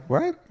 And I'm like,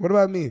 what? What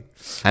about me?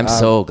 I'm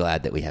so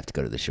glad that we have to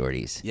go to the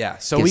Shorties. Yeah.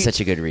 So Gives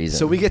such a good reason.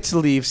 So we get to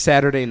leave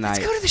Saturday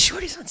night. Let's go to the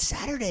Shorties on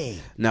Saturday.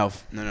 No.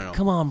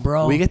 Come on,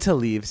 bro. We get to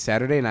leave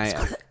Saturday night,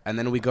 and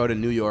then we go to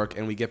New York,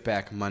 and we get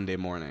back Monday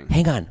morning.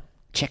 Hang on.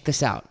 Check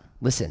this out.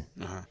 Listen.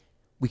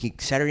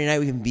 Saturday night,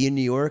 we can be in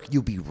New York.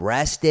 You'll be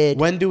rested.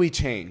 When do we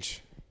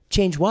change?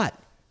 Change what?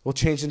 We'll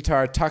change into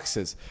our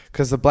tuxes,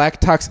 because the black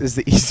tux is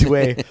the easy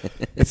way.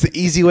 It's the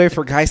easy way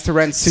for guys to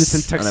rent suits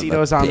and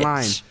tuxedos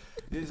online.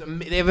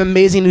 They have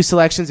amazing new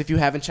selections. If you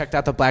haven't checked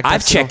out the black tux,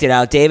 I've checked it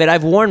out, David.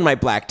 I've worn my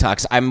black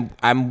tux.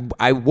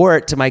 I wore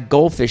it to my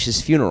goldfish's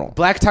funeral.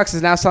 Black Tux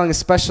is now selling a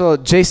special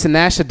Jason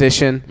Nash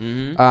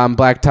edition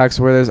black tux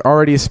where there's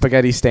already a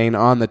spaghetti stain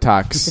on the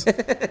tux.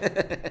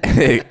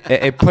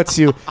 it puts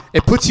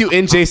you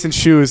in Jason's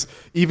shoes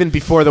even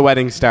before the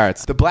wedding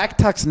starts. The black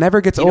tux never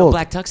gets old.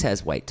 Black tux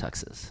has white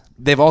tuxes.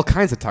 They have all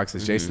kinds of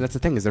tuxes, Jason. That's the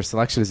thing, is their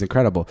selection is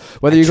incredible.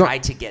 I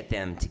tried to get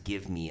them to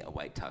give me a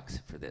white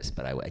tux for this,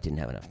 but I didn't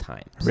have enough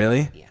time. So,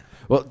 really? Yeah.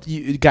 Well,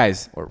 you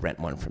guys, or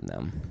rent one from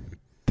them.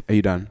 Are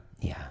you done?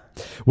 Yeah.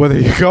 Whether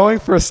you're going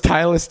for a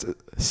stylist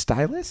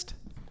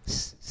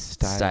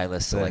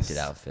selected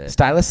outfit.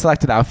 Stylist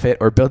selected outfit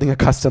or building a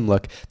custom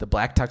look, the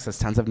Black Tux has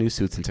tons of new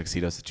suits and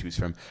tuxedos to choose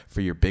from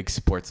for your big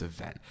sports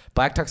event.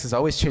 Black Tux is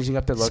always changing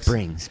up their looks.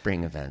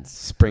 Spring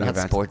events. Not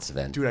sports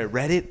event. Dude, I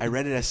read it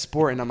as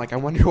sport, and I'm like, I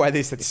wonder why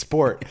they said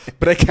sport.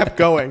 But I kept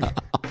going.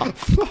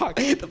 Fuck.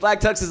 The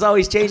Black Tux is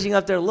always changing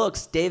up their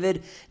looks,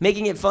 David,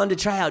 making it fun to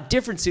try out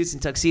different suits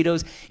and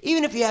tuxedos.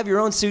 Even if you have your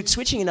own suit,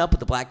 switching it up with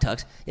the Black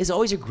Tux is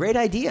always a great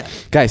idea.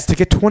 Guys, to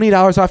get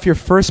 $20 off your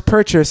first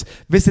purchase,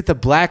 visit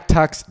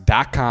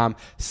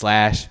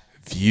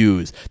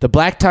theblacktux.com/views. The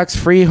Black Tux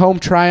free home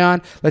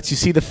try-on lets you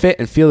see the fit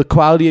and feel the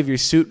quality of your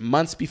suit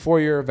months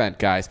before your event,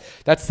 guys.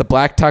 That's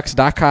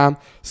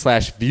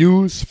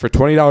theblacktux.com/views for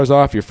 $20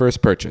 off your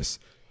first purchase.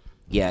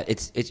 Yeah,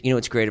 it's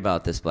what's great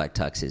about this Black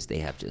Tux is they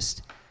have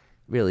just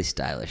really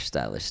stylish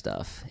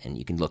stuff, and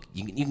you can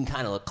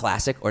kind of look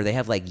classic, or they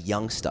have like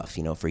young stuff,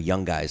 for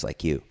young guys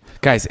like you.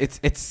 Guys, it's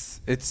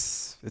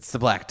the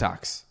Black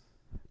Tux.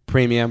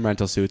 Premium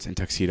rental suits and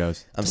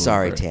tuxedos. I'm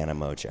sorry, Tana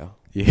Mojo.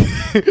 Yeah.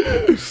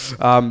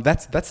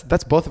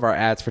 That's both of our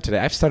ads for today.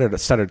 I've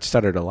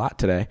stuttered a lot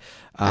today.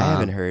 I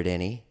haven't heard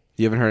any.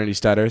 You haven't heard any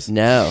stutters?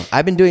 No.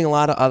 I've been doing a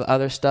lot of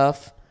other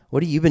stuff.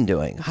 What have you been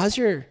doing? How's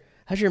your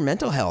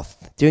mental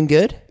health? Doing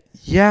good?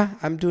 Yeah,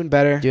 I'm doing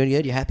better. Doing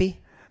good? You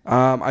happy?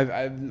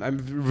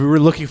 We're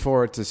looking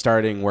forward to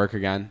starting work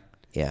again.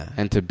 Yeah.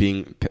 And to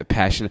being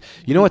passionate.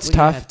 You know what's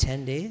tough? You have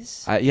 10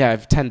 days? Yeah, I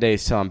have 10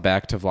 days till I'm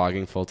back to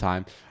vlogging full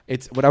time.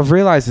 What I've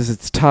realized is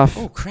it's tough.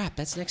 Oh, crap.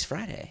 That's next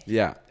Friday.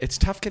 Yeah. It's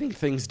tough getting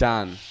things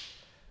done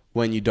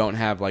when you don't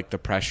have, like, the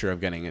pressure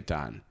of getting it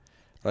done.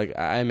 Like,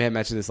 I may have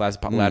mentioned this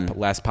last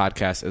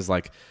podcast is,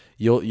 like,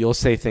 you'll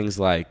say things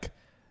like,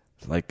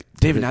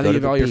 David, now that you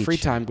have all your free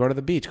time, go to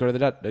the beach, go to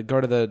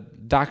the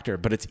doctor.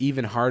 But it's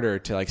even harder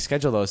to, like,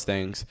 schedule those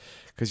things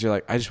because you're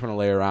like, I just want to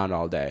lay around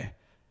all day.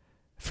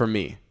 For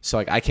me. So,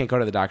 like, I can't go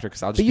to the doctor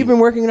because I'll just But you've been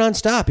working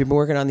nonstop. You've been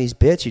working on these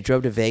bits. You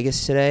drove to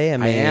Vegas today.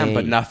 I am,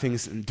 but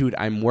nothing's... Dude,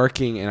 I'm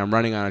working and I'm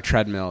running on a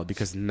treadmill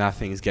because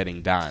nothing's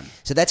getting done.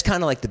 So that's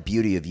kind of like the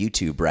beauty of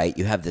YouTube, right?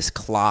 You have this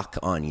clock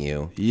on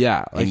you.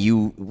 Yeah. Like, and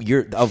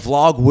a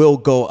vlog will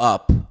go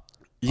up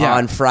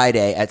on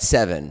Friday at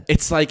 7.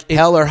 It's like...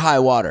 hell or high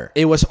water.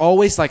 It was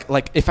always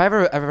like if I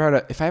ever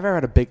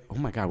had a big... Oh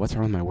my God, what's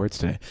wrong with my words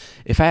today?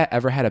 If I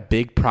ever had a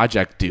big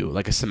project due,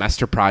 like a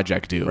semester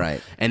project due,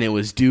 right, and it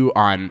was due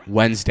on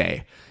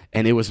Wednesday,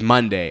 and it was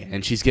Monday,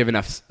 and she's given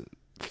us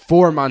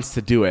 4 months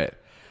to do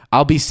it,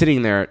 I'll be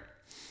sitting there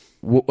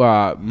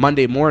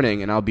Monday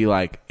morning, and I'll be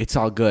like, it's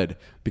all good,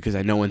 because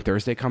I know when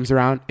Thursday comes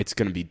around, it's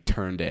going to be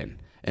turned in,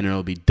 and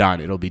it'll be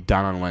done. It'll be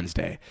done on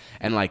Wednesday.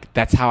 And, like,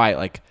 that's how I,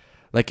 like,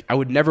 I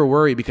would never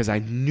worry because I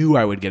knew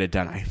I would get it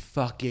done. I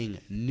fucking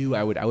knew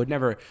I would. I would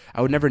never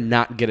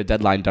not get a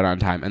deadline done on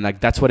time. And, like,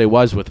 that's what it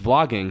was with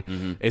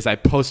vlogging, is I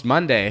post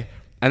Monday,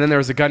 and then there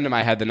was a gun to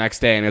my head the next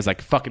day, and it was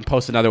like, fucking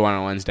post another one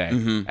on Wednesday.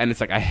 And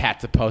it's like, I had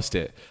to post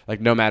it, like,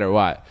 no matter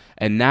what.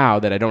 And now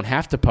that I don't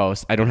have to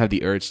post, I don't have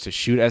the urge to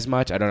shoot as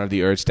much. I don't have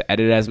the urge to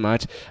edit as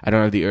much. I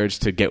don't have the urge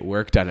to get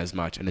work done as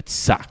much, and it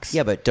sucks.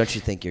 Yeah, but don't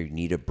you think you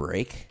need a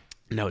break?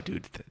 No,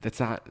 dude, that's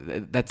not.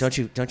 That's don't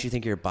you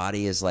think your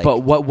body is like?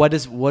 But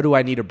what do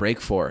I need a break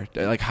for?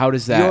 Like, how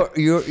does that?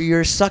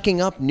 You're sucking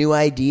up new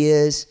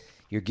ideas.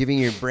 You're giving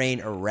your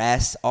brain a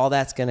rest. All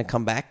that's going to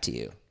come back to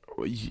you.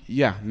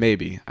 Yeah,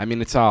 maybe. I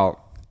mean, it's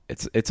all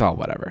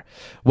whatever.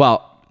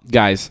 Well,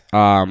 guys,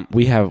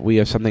 we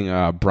have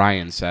something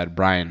Brian said.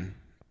 Brian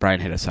Brian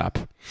hit us up.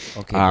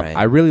 Okay, Brian.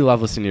 I really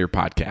love listening to your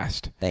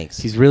podcast. Thanks.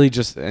 He's really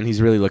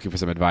looking for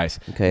some advice.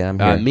 Okay, I'm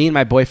here. Me and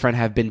my boyfriend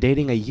have been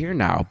dating a year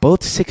now,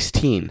 both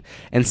 16.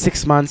 And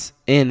 6 months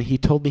in, he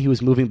told me he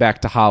was moving back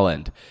to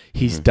Holland.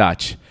 He's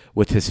Dutch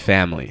with his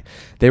family.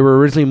 They were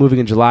originally moving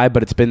in July,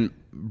 but it's been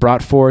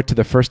brought forward to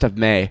the 1st of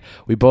May.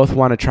 We both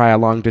want to try a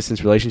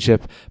long-distance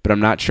relationship, but I'm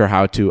not sure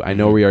how to. I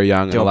know we are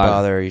young. Don't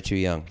bother. You're too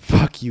young.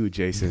 Fuck you,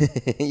 Jason.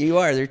 You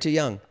are. They're too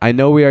young. I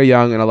know we are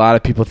young, and a lot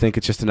of people think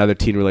it's just another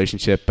teen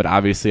relationship, but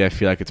obviously I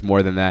feel like it's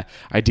more than that.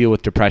 I deal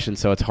with depression,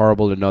 so it's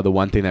horrible to know the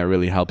one thing that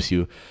really helps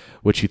you,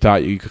 which you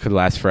thought you could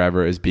last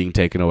forever, is being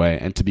taken away.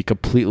 And to be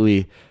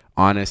completely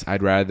honest,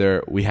 I'd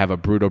rather we have a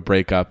brutal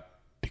breakup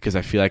because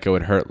I feel like it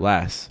would hurt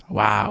less.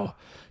 Wow.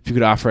 If you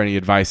could offer any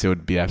advice, it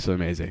would be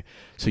absolutely amazing.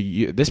 So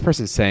this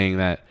person's saying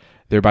that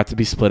they're about to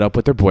be split up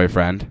with their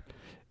boyfriend,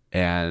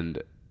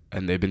 and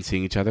they've been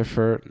seeing each other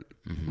for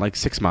like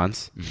 6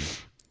 months,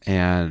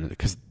 and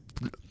because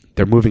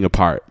they're moving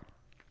apart.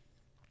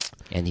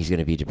 And he's going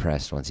to be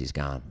depressed once he's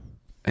gone.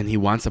 And he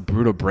wants a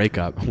brutal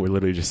breakup. We're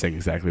literally just saying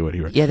exactly what he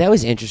wrote. Yeah, that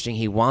was interesting.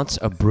 He wants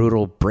a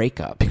brutal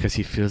breakup. Because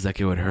he feels like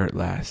it would hurt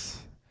less.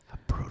 A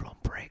brutal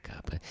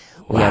breakup.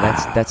 Wow.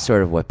 Yeah, that's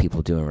sort of what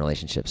people do in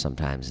relationships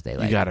sometimes. They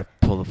you got to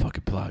pull the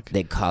fucking plug.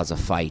 They cause a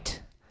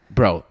fight.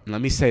 Bro,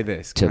 let me say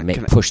this.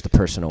 Push the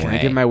person away. Can I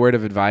give my word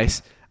of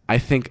advice? I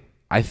think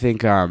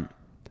a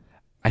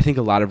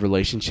lot of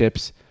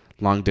relationships,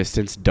 long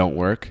distance, don't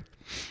work.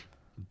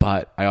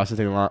 But I also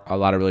think a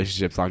lot of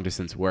relationships, long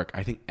distance, work.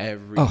 I think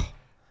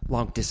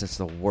long distance is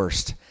the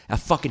worst.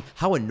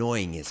 How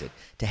annoying is it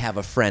to have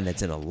a friend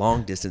that's in a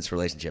long distance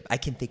relationship? I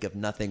can think of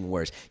nothing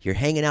worse. You're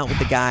hanging out with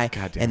the guy,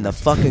 and the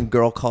fucking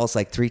girl calls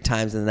like 3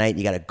 times in the night, and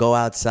you got to go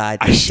outside.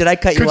 Did I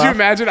cut you off? Could you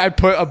imagine I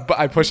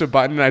push a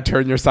button and I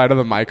turn your side of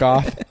the mic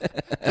off?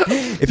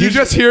 If you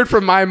just hear it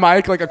from my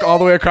mic, like all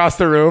the way across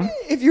the room.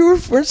 If you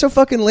weren't so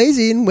fucking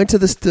lazy and went to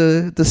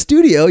the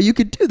studio, you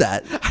could do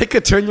that. I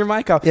could turn your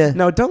mic off. Yeah.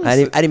 No, don't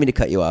listen. I didn't mean to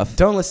cut you off.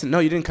 Don't listen. No,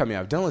 you didn't cut me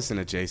off. Don't listen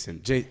to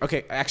Jason.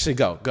 Okay, actually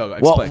go.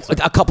 Well,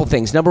 a couple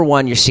things. Number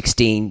one, you're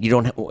 16.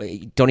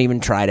 You don't even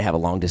try to have a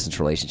long distance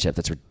relationship.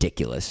 That's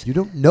ridiculous. You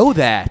don't know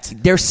that.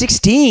 They're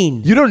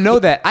 16. You don't know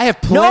that. I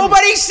have plenty.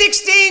 Nobody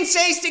 16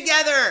 stays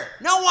together.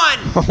 No one.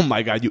 Oh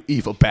my God, you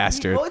evil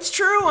bastard. Well, it's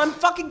true. I'm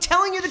fucking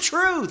telling you the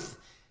truth.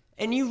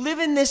 And you live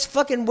in this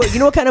fucking... You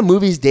know what kind of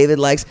movies David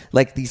likes?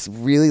 Like these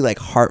really like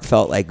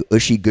heartfelt, like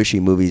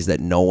ushy-gushy movies that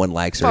no one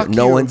likes or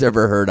no one's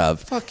ever heard of.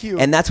 Fuck you.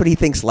 And that's what he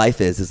thinks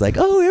life is. It's like,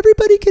 oh,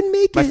 everybody can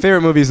make it. My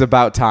favorite movie is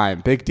About Time.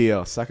 Big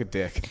deal. Suck a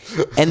dick.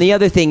 And the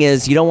other thing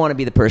is, you don't want to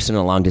be the person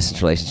in a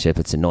long-distance relationship.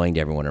 It's annoying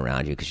to everyone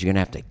around you because you're going to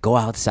have to go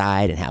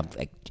outside and have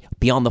like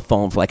be on the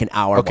phone for like an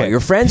hour while your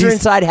friends are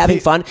inside having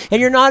fun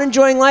and you're not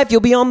enjoying life. You'll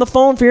be on the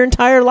phone for your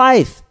entire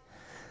life.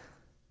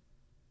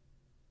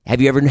 Have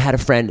you ever had a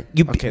friend?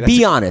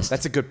 Be honest.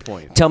 That's a good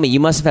point. Tell me, you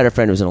must have had a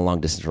friend who was in a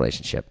long-distance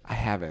relationship. I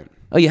haven't.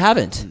 Oh, you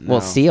haven't? No.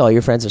 Well, see, all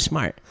your friends are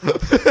smart.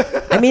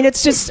 I mean,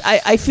 it's just,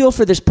 I feel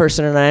for this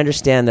person, and I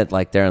understand that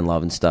like they're in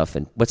love and stuff.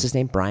 And what's his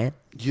name? Brian?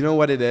 You know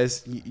what it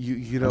is?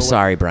 You know.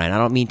 Sorry, Brian. I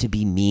don't mean to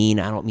be mean.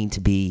 I don't mean to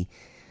be...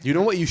 You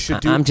know what you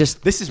should do? I'm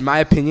just... This is my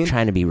opinion.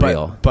 Trying to be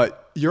real.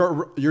 But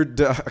you're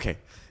okay.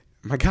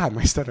 My God,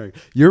 my stuttering.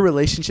 Your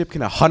relationship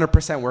can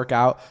 100% work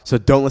out, so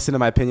don't listen to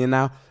my opinion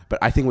now. But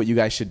I think what you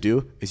guys should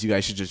do is you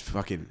guys should just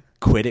fucking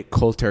quit it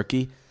cold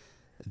turkey.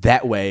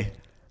 That way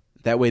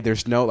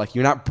there's no, like,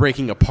 you're not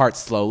breaking apart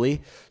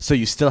slowly, so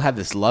you still have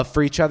this love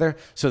for each other.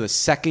 So the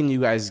second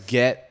you guys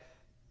get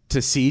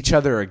to see each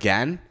other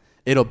again,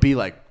 it'll be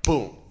like,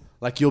 boom.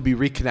 Like, you'll be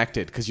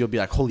reconnected because you'll be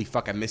like, holy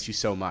fuck, I miss you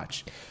so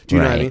much. Do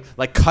you know what I mean?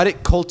 Like, cut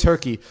it cold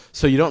turkey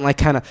so you don't, like,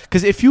 kind of...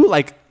 Because if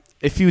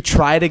you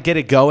try to get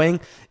it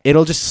going,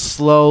 it'll just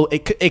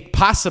it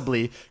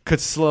possibly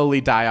could slowly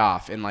die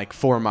off in like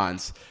 4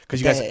 months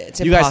because it's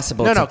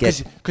impossible.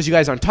 Because you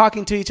guys aren't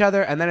talking to each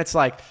other, and then it's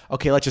like,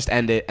 okay, let's just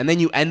end it, and then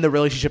you end the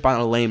relationship on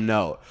a lame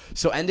note.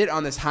 So end it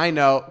on this high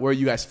note where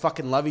you guys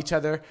fucking love each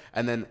other,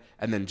 and then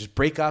just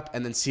break up,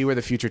 and then see where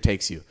the future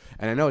takes you.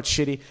 And I know it's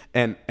shitty,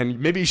 and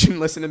maybe you shouldn't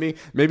listen to me.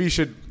 Maybe you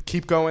should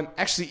keep going.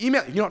 Actually,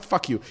 email. You know what?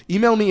 Fuck you.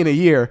 Email me in a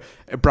year,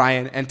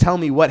 Brian, and tell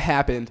me what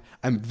happened.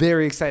 I'm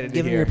very excited to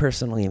hear. Give me your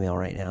personal email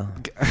right now.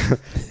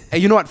 Hey,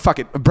 you know what? Fuck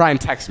it. Brian,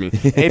 text me.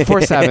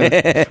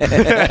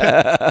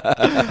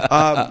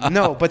 847.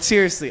 No, but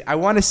seriously, I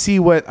want to see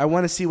what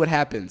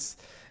happens.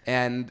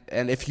 And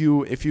if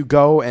you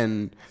go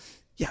and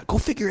go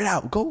figure it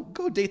out.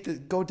 Go date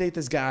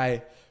this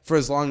guy for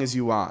as long as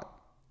you want.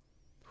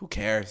 Who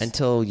cares?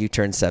 Until you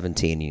turn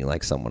 17 and you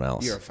like someone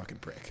else. You're a fucking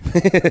prick.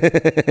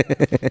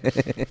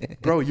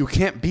 Bro, you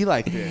can't be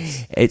like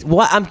this.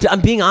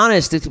 I'm being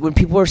honest. When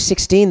people are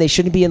 16, they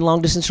shouldn't be in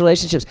long-distance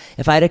relationships.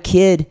 If I had a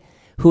kid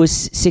who was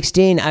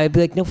 16, I would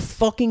be like, no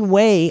fucking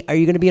way are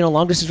you going to be in a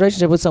long-distance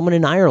relationship with someone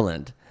in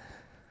Ireland.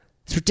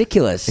 It's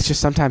ridiculous. It's just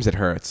sometimes it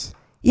hurts.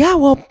 Yeah,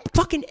 well,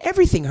 fucking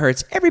everything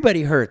hurts.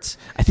 Everybody hurts.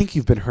 I think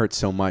you've been hurt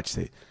so much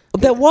that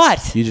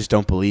what? You just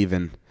don't believe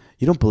in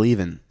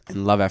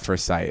love at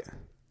first sight.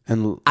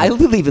 And I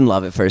believe in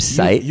love at first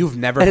sight. You've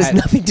never That had... has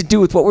nothing to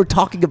do with what we're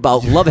talking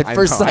about. Love at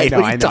first sight.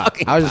 What are you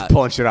talking about? I was just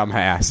pulling shit out my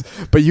ass.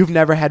 But you've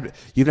never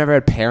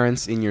had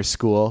parents in your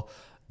school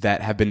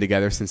that have been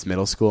together since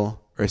middle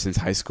school or since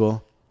high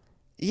school?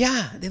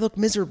 Yeah, they look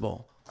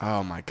miserable.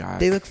 Oh my God.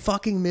 They look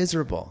fucking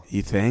miserable.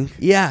 You think?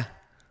 Yeah.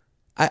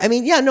 I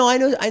mean, yeah, no, I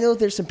know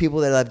there's some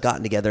people that have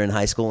gotten together in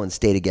high school and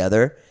stay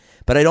together,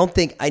 but I know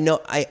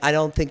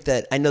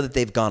that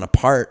they've gone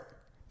apart.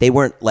 They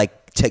weren't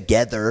like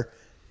together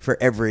for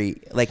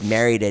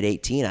married at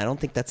 18. I don't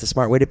think that's a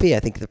smart way to be. I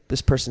think that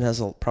this person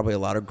has probably a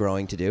lot of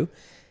growing to do,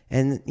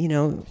 and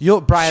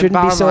Brian,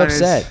 shouldn't be so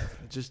upset.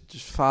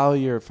 Just follow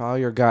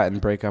your gut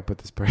and break up with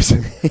this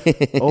person,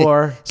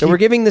 or we're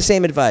giving the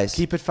same advice.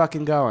 Keep it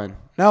fucking going.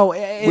 No,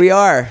 we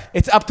are.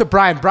 It's up to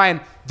Brian.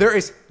 Brian, there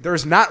is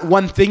not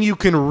one thing you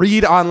can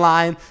read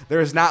online. There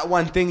is not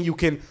one thing you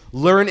can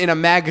learn in a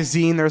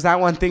magazine. There's not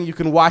one thing you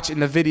can watch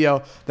in a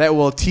video that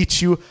will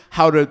teach you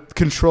how to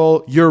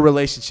control your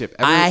relationship.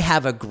 I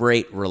have a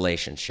great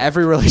relationship.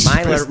 Every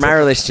relationship. My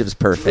relationship is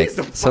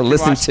perfect. So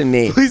listen to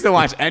me. Please don't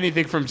watch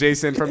anything from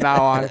Jason from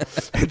now on.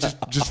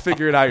 just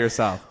figure it out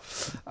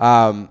yourself.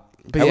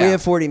 But are we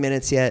at 40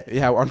 minutes yet?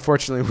 Yeah,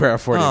 unfortunately, we're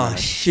at 40 minutes. Oh,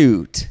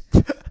 shoot.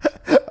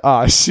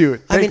 Oh,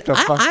 shoot.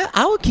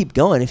 I will keep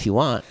going if you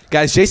want.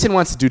 Guys, Jason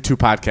wants to do 2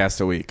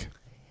 podcasts a week.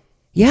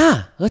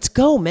 Yeah, let's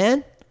go,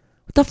 man.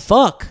 What the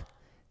fuck?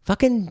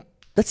 Fucking,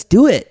 let's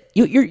do it.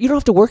 You don't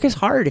have to work as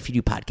hard if you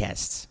do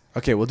podcasts.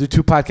 Okay, we'll do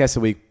 2 podcasts a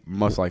week,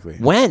 most likely.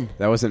 When?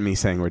 That wasn't me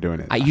saying we're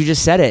doing it. You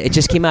just said it. It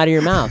just came out of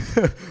your mouth.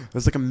 It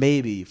was like a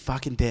maybe.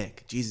 Fucking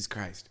dick. Jesus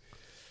Christ.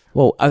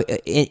 Well,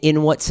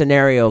 in what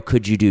scenario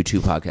could you do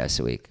 2 podcasts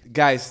a week?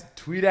 Guys,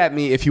 tweet at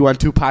me if you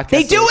want 2 podcasts.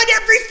 They do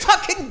it every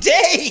fucking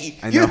day.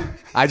 I know.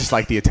 I just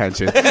like the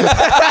attention.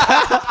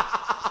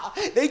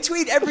 They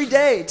tweet every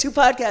day. 2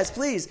 podcasts,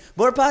 please.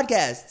 More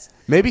podcasts.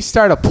 Maybe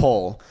start a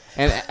poll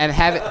and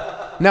have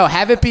it. No,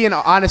 have it be an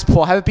honest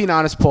poll. Have it be an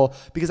honest poll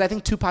because I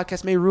think 2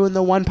 podcasts may ruin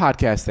the 1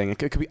 podcast thing. It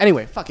could be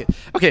anyway. Fuck it.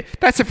 Okay,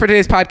 that's it for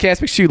today's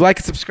podcast. Make sure you like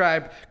and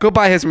subscribe. Go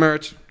buy his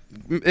merch.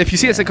 If you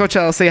see us at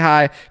Coachella, say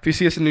hi. If you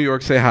see us in New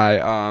York, say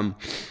hi.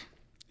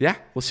 Yeah,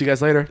 we'll see you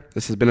guys later.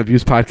 This has been a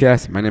Views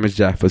podcast. My name is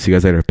Jeff. We'll see you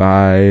guys later.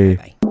 Bye.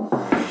 Bye.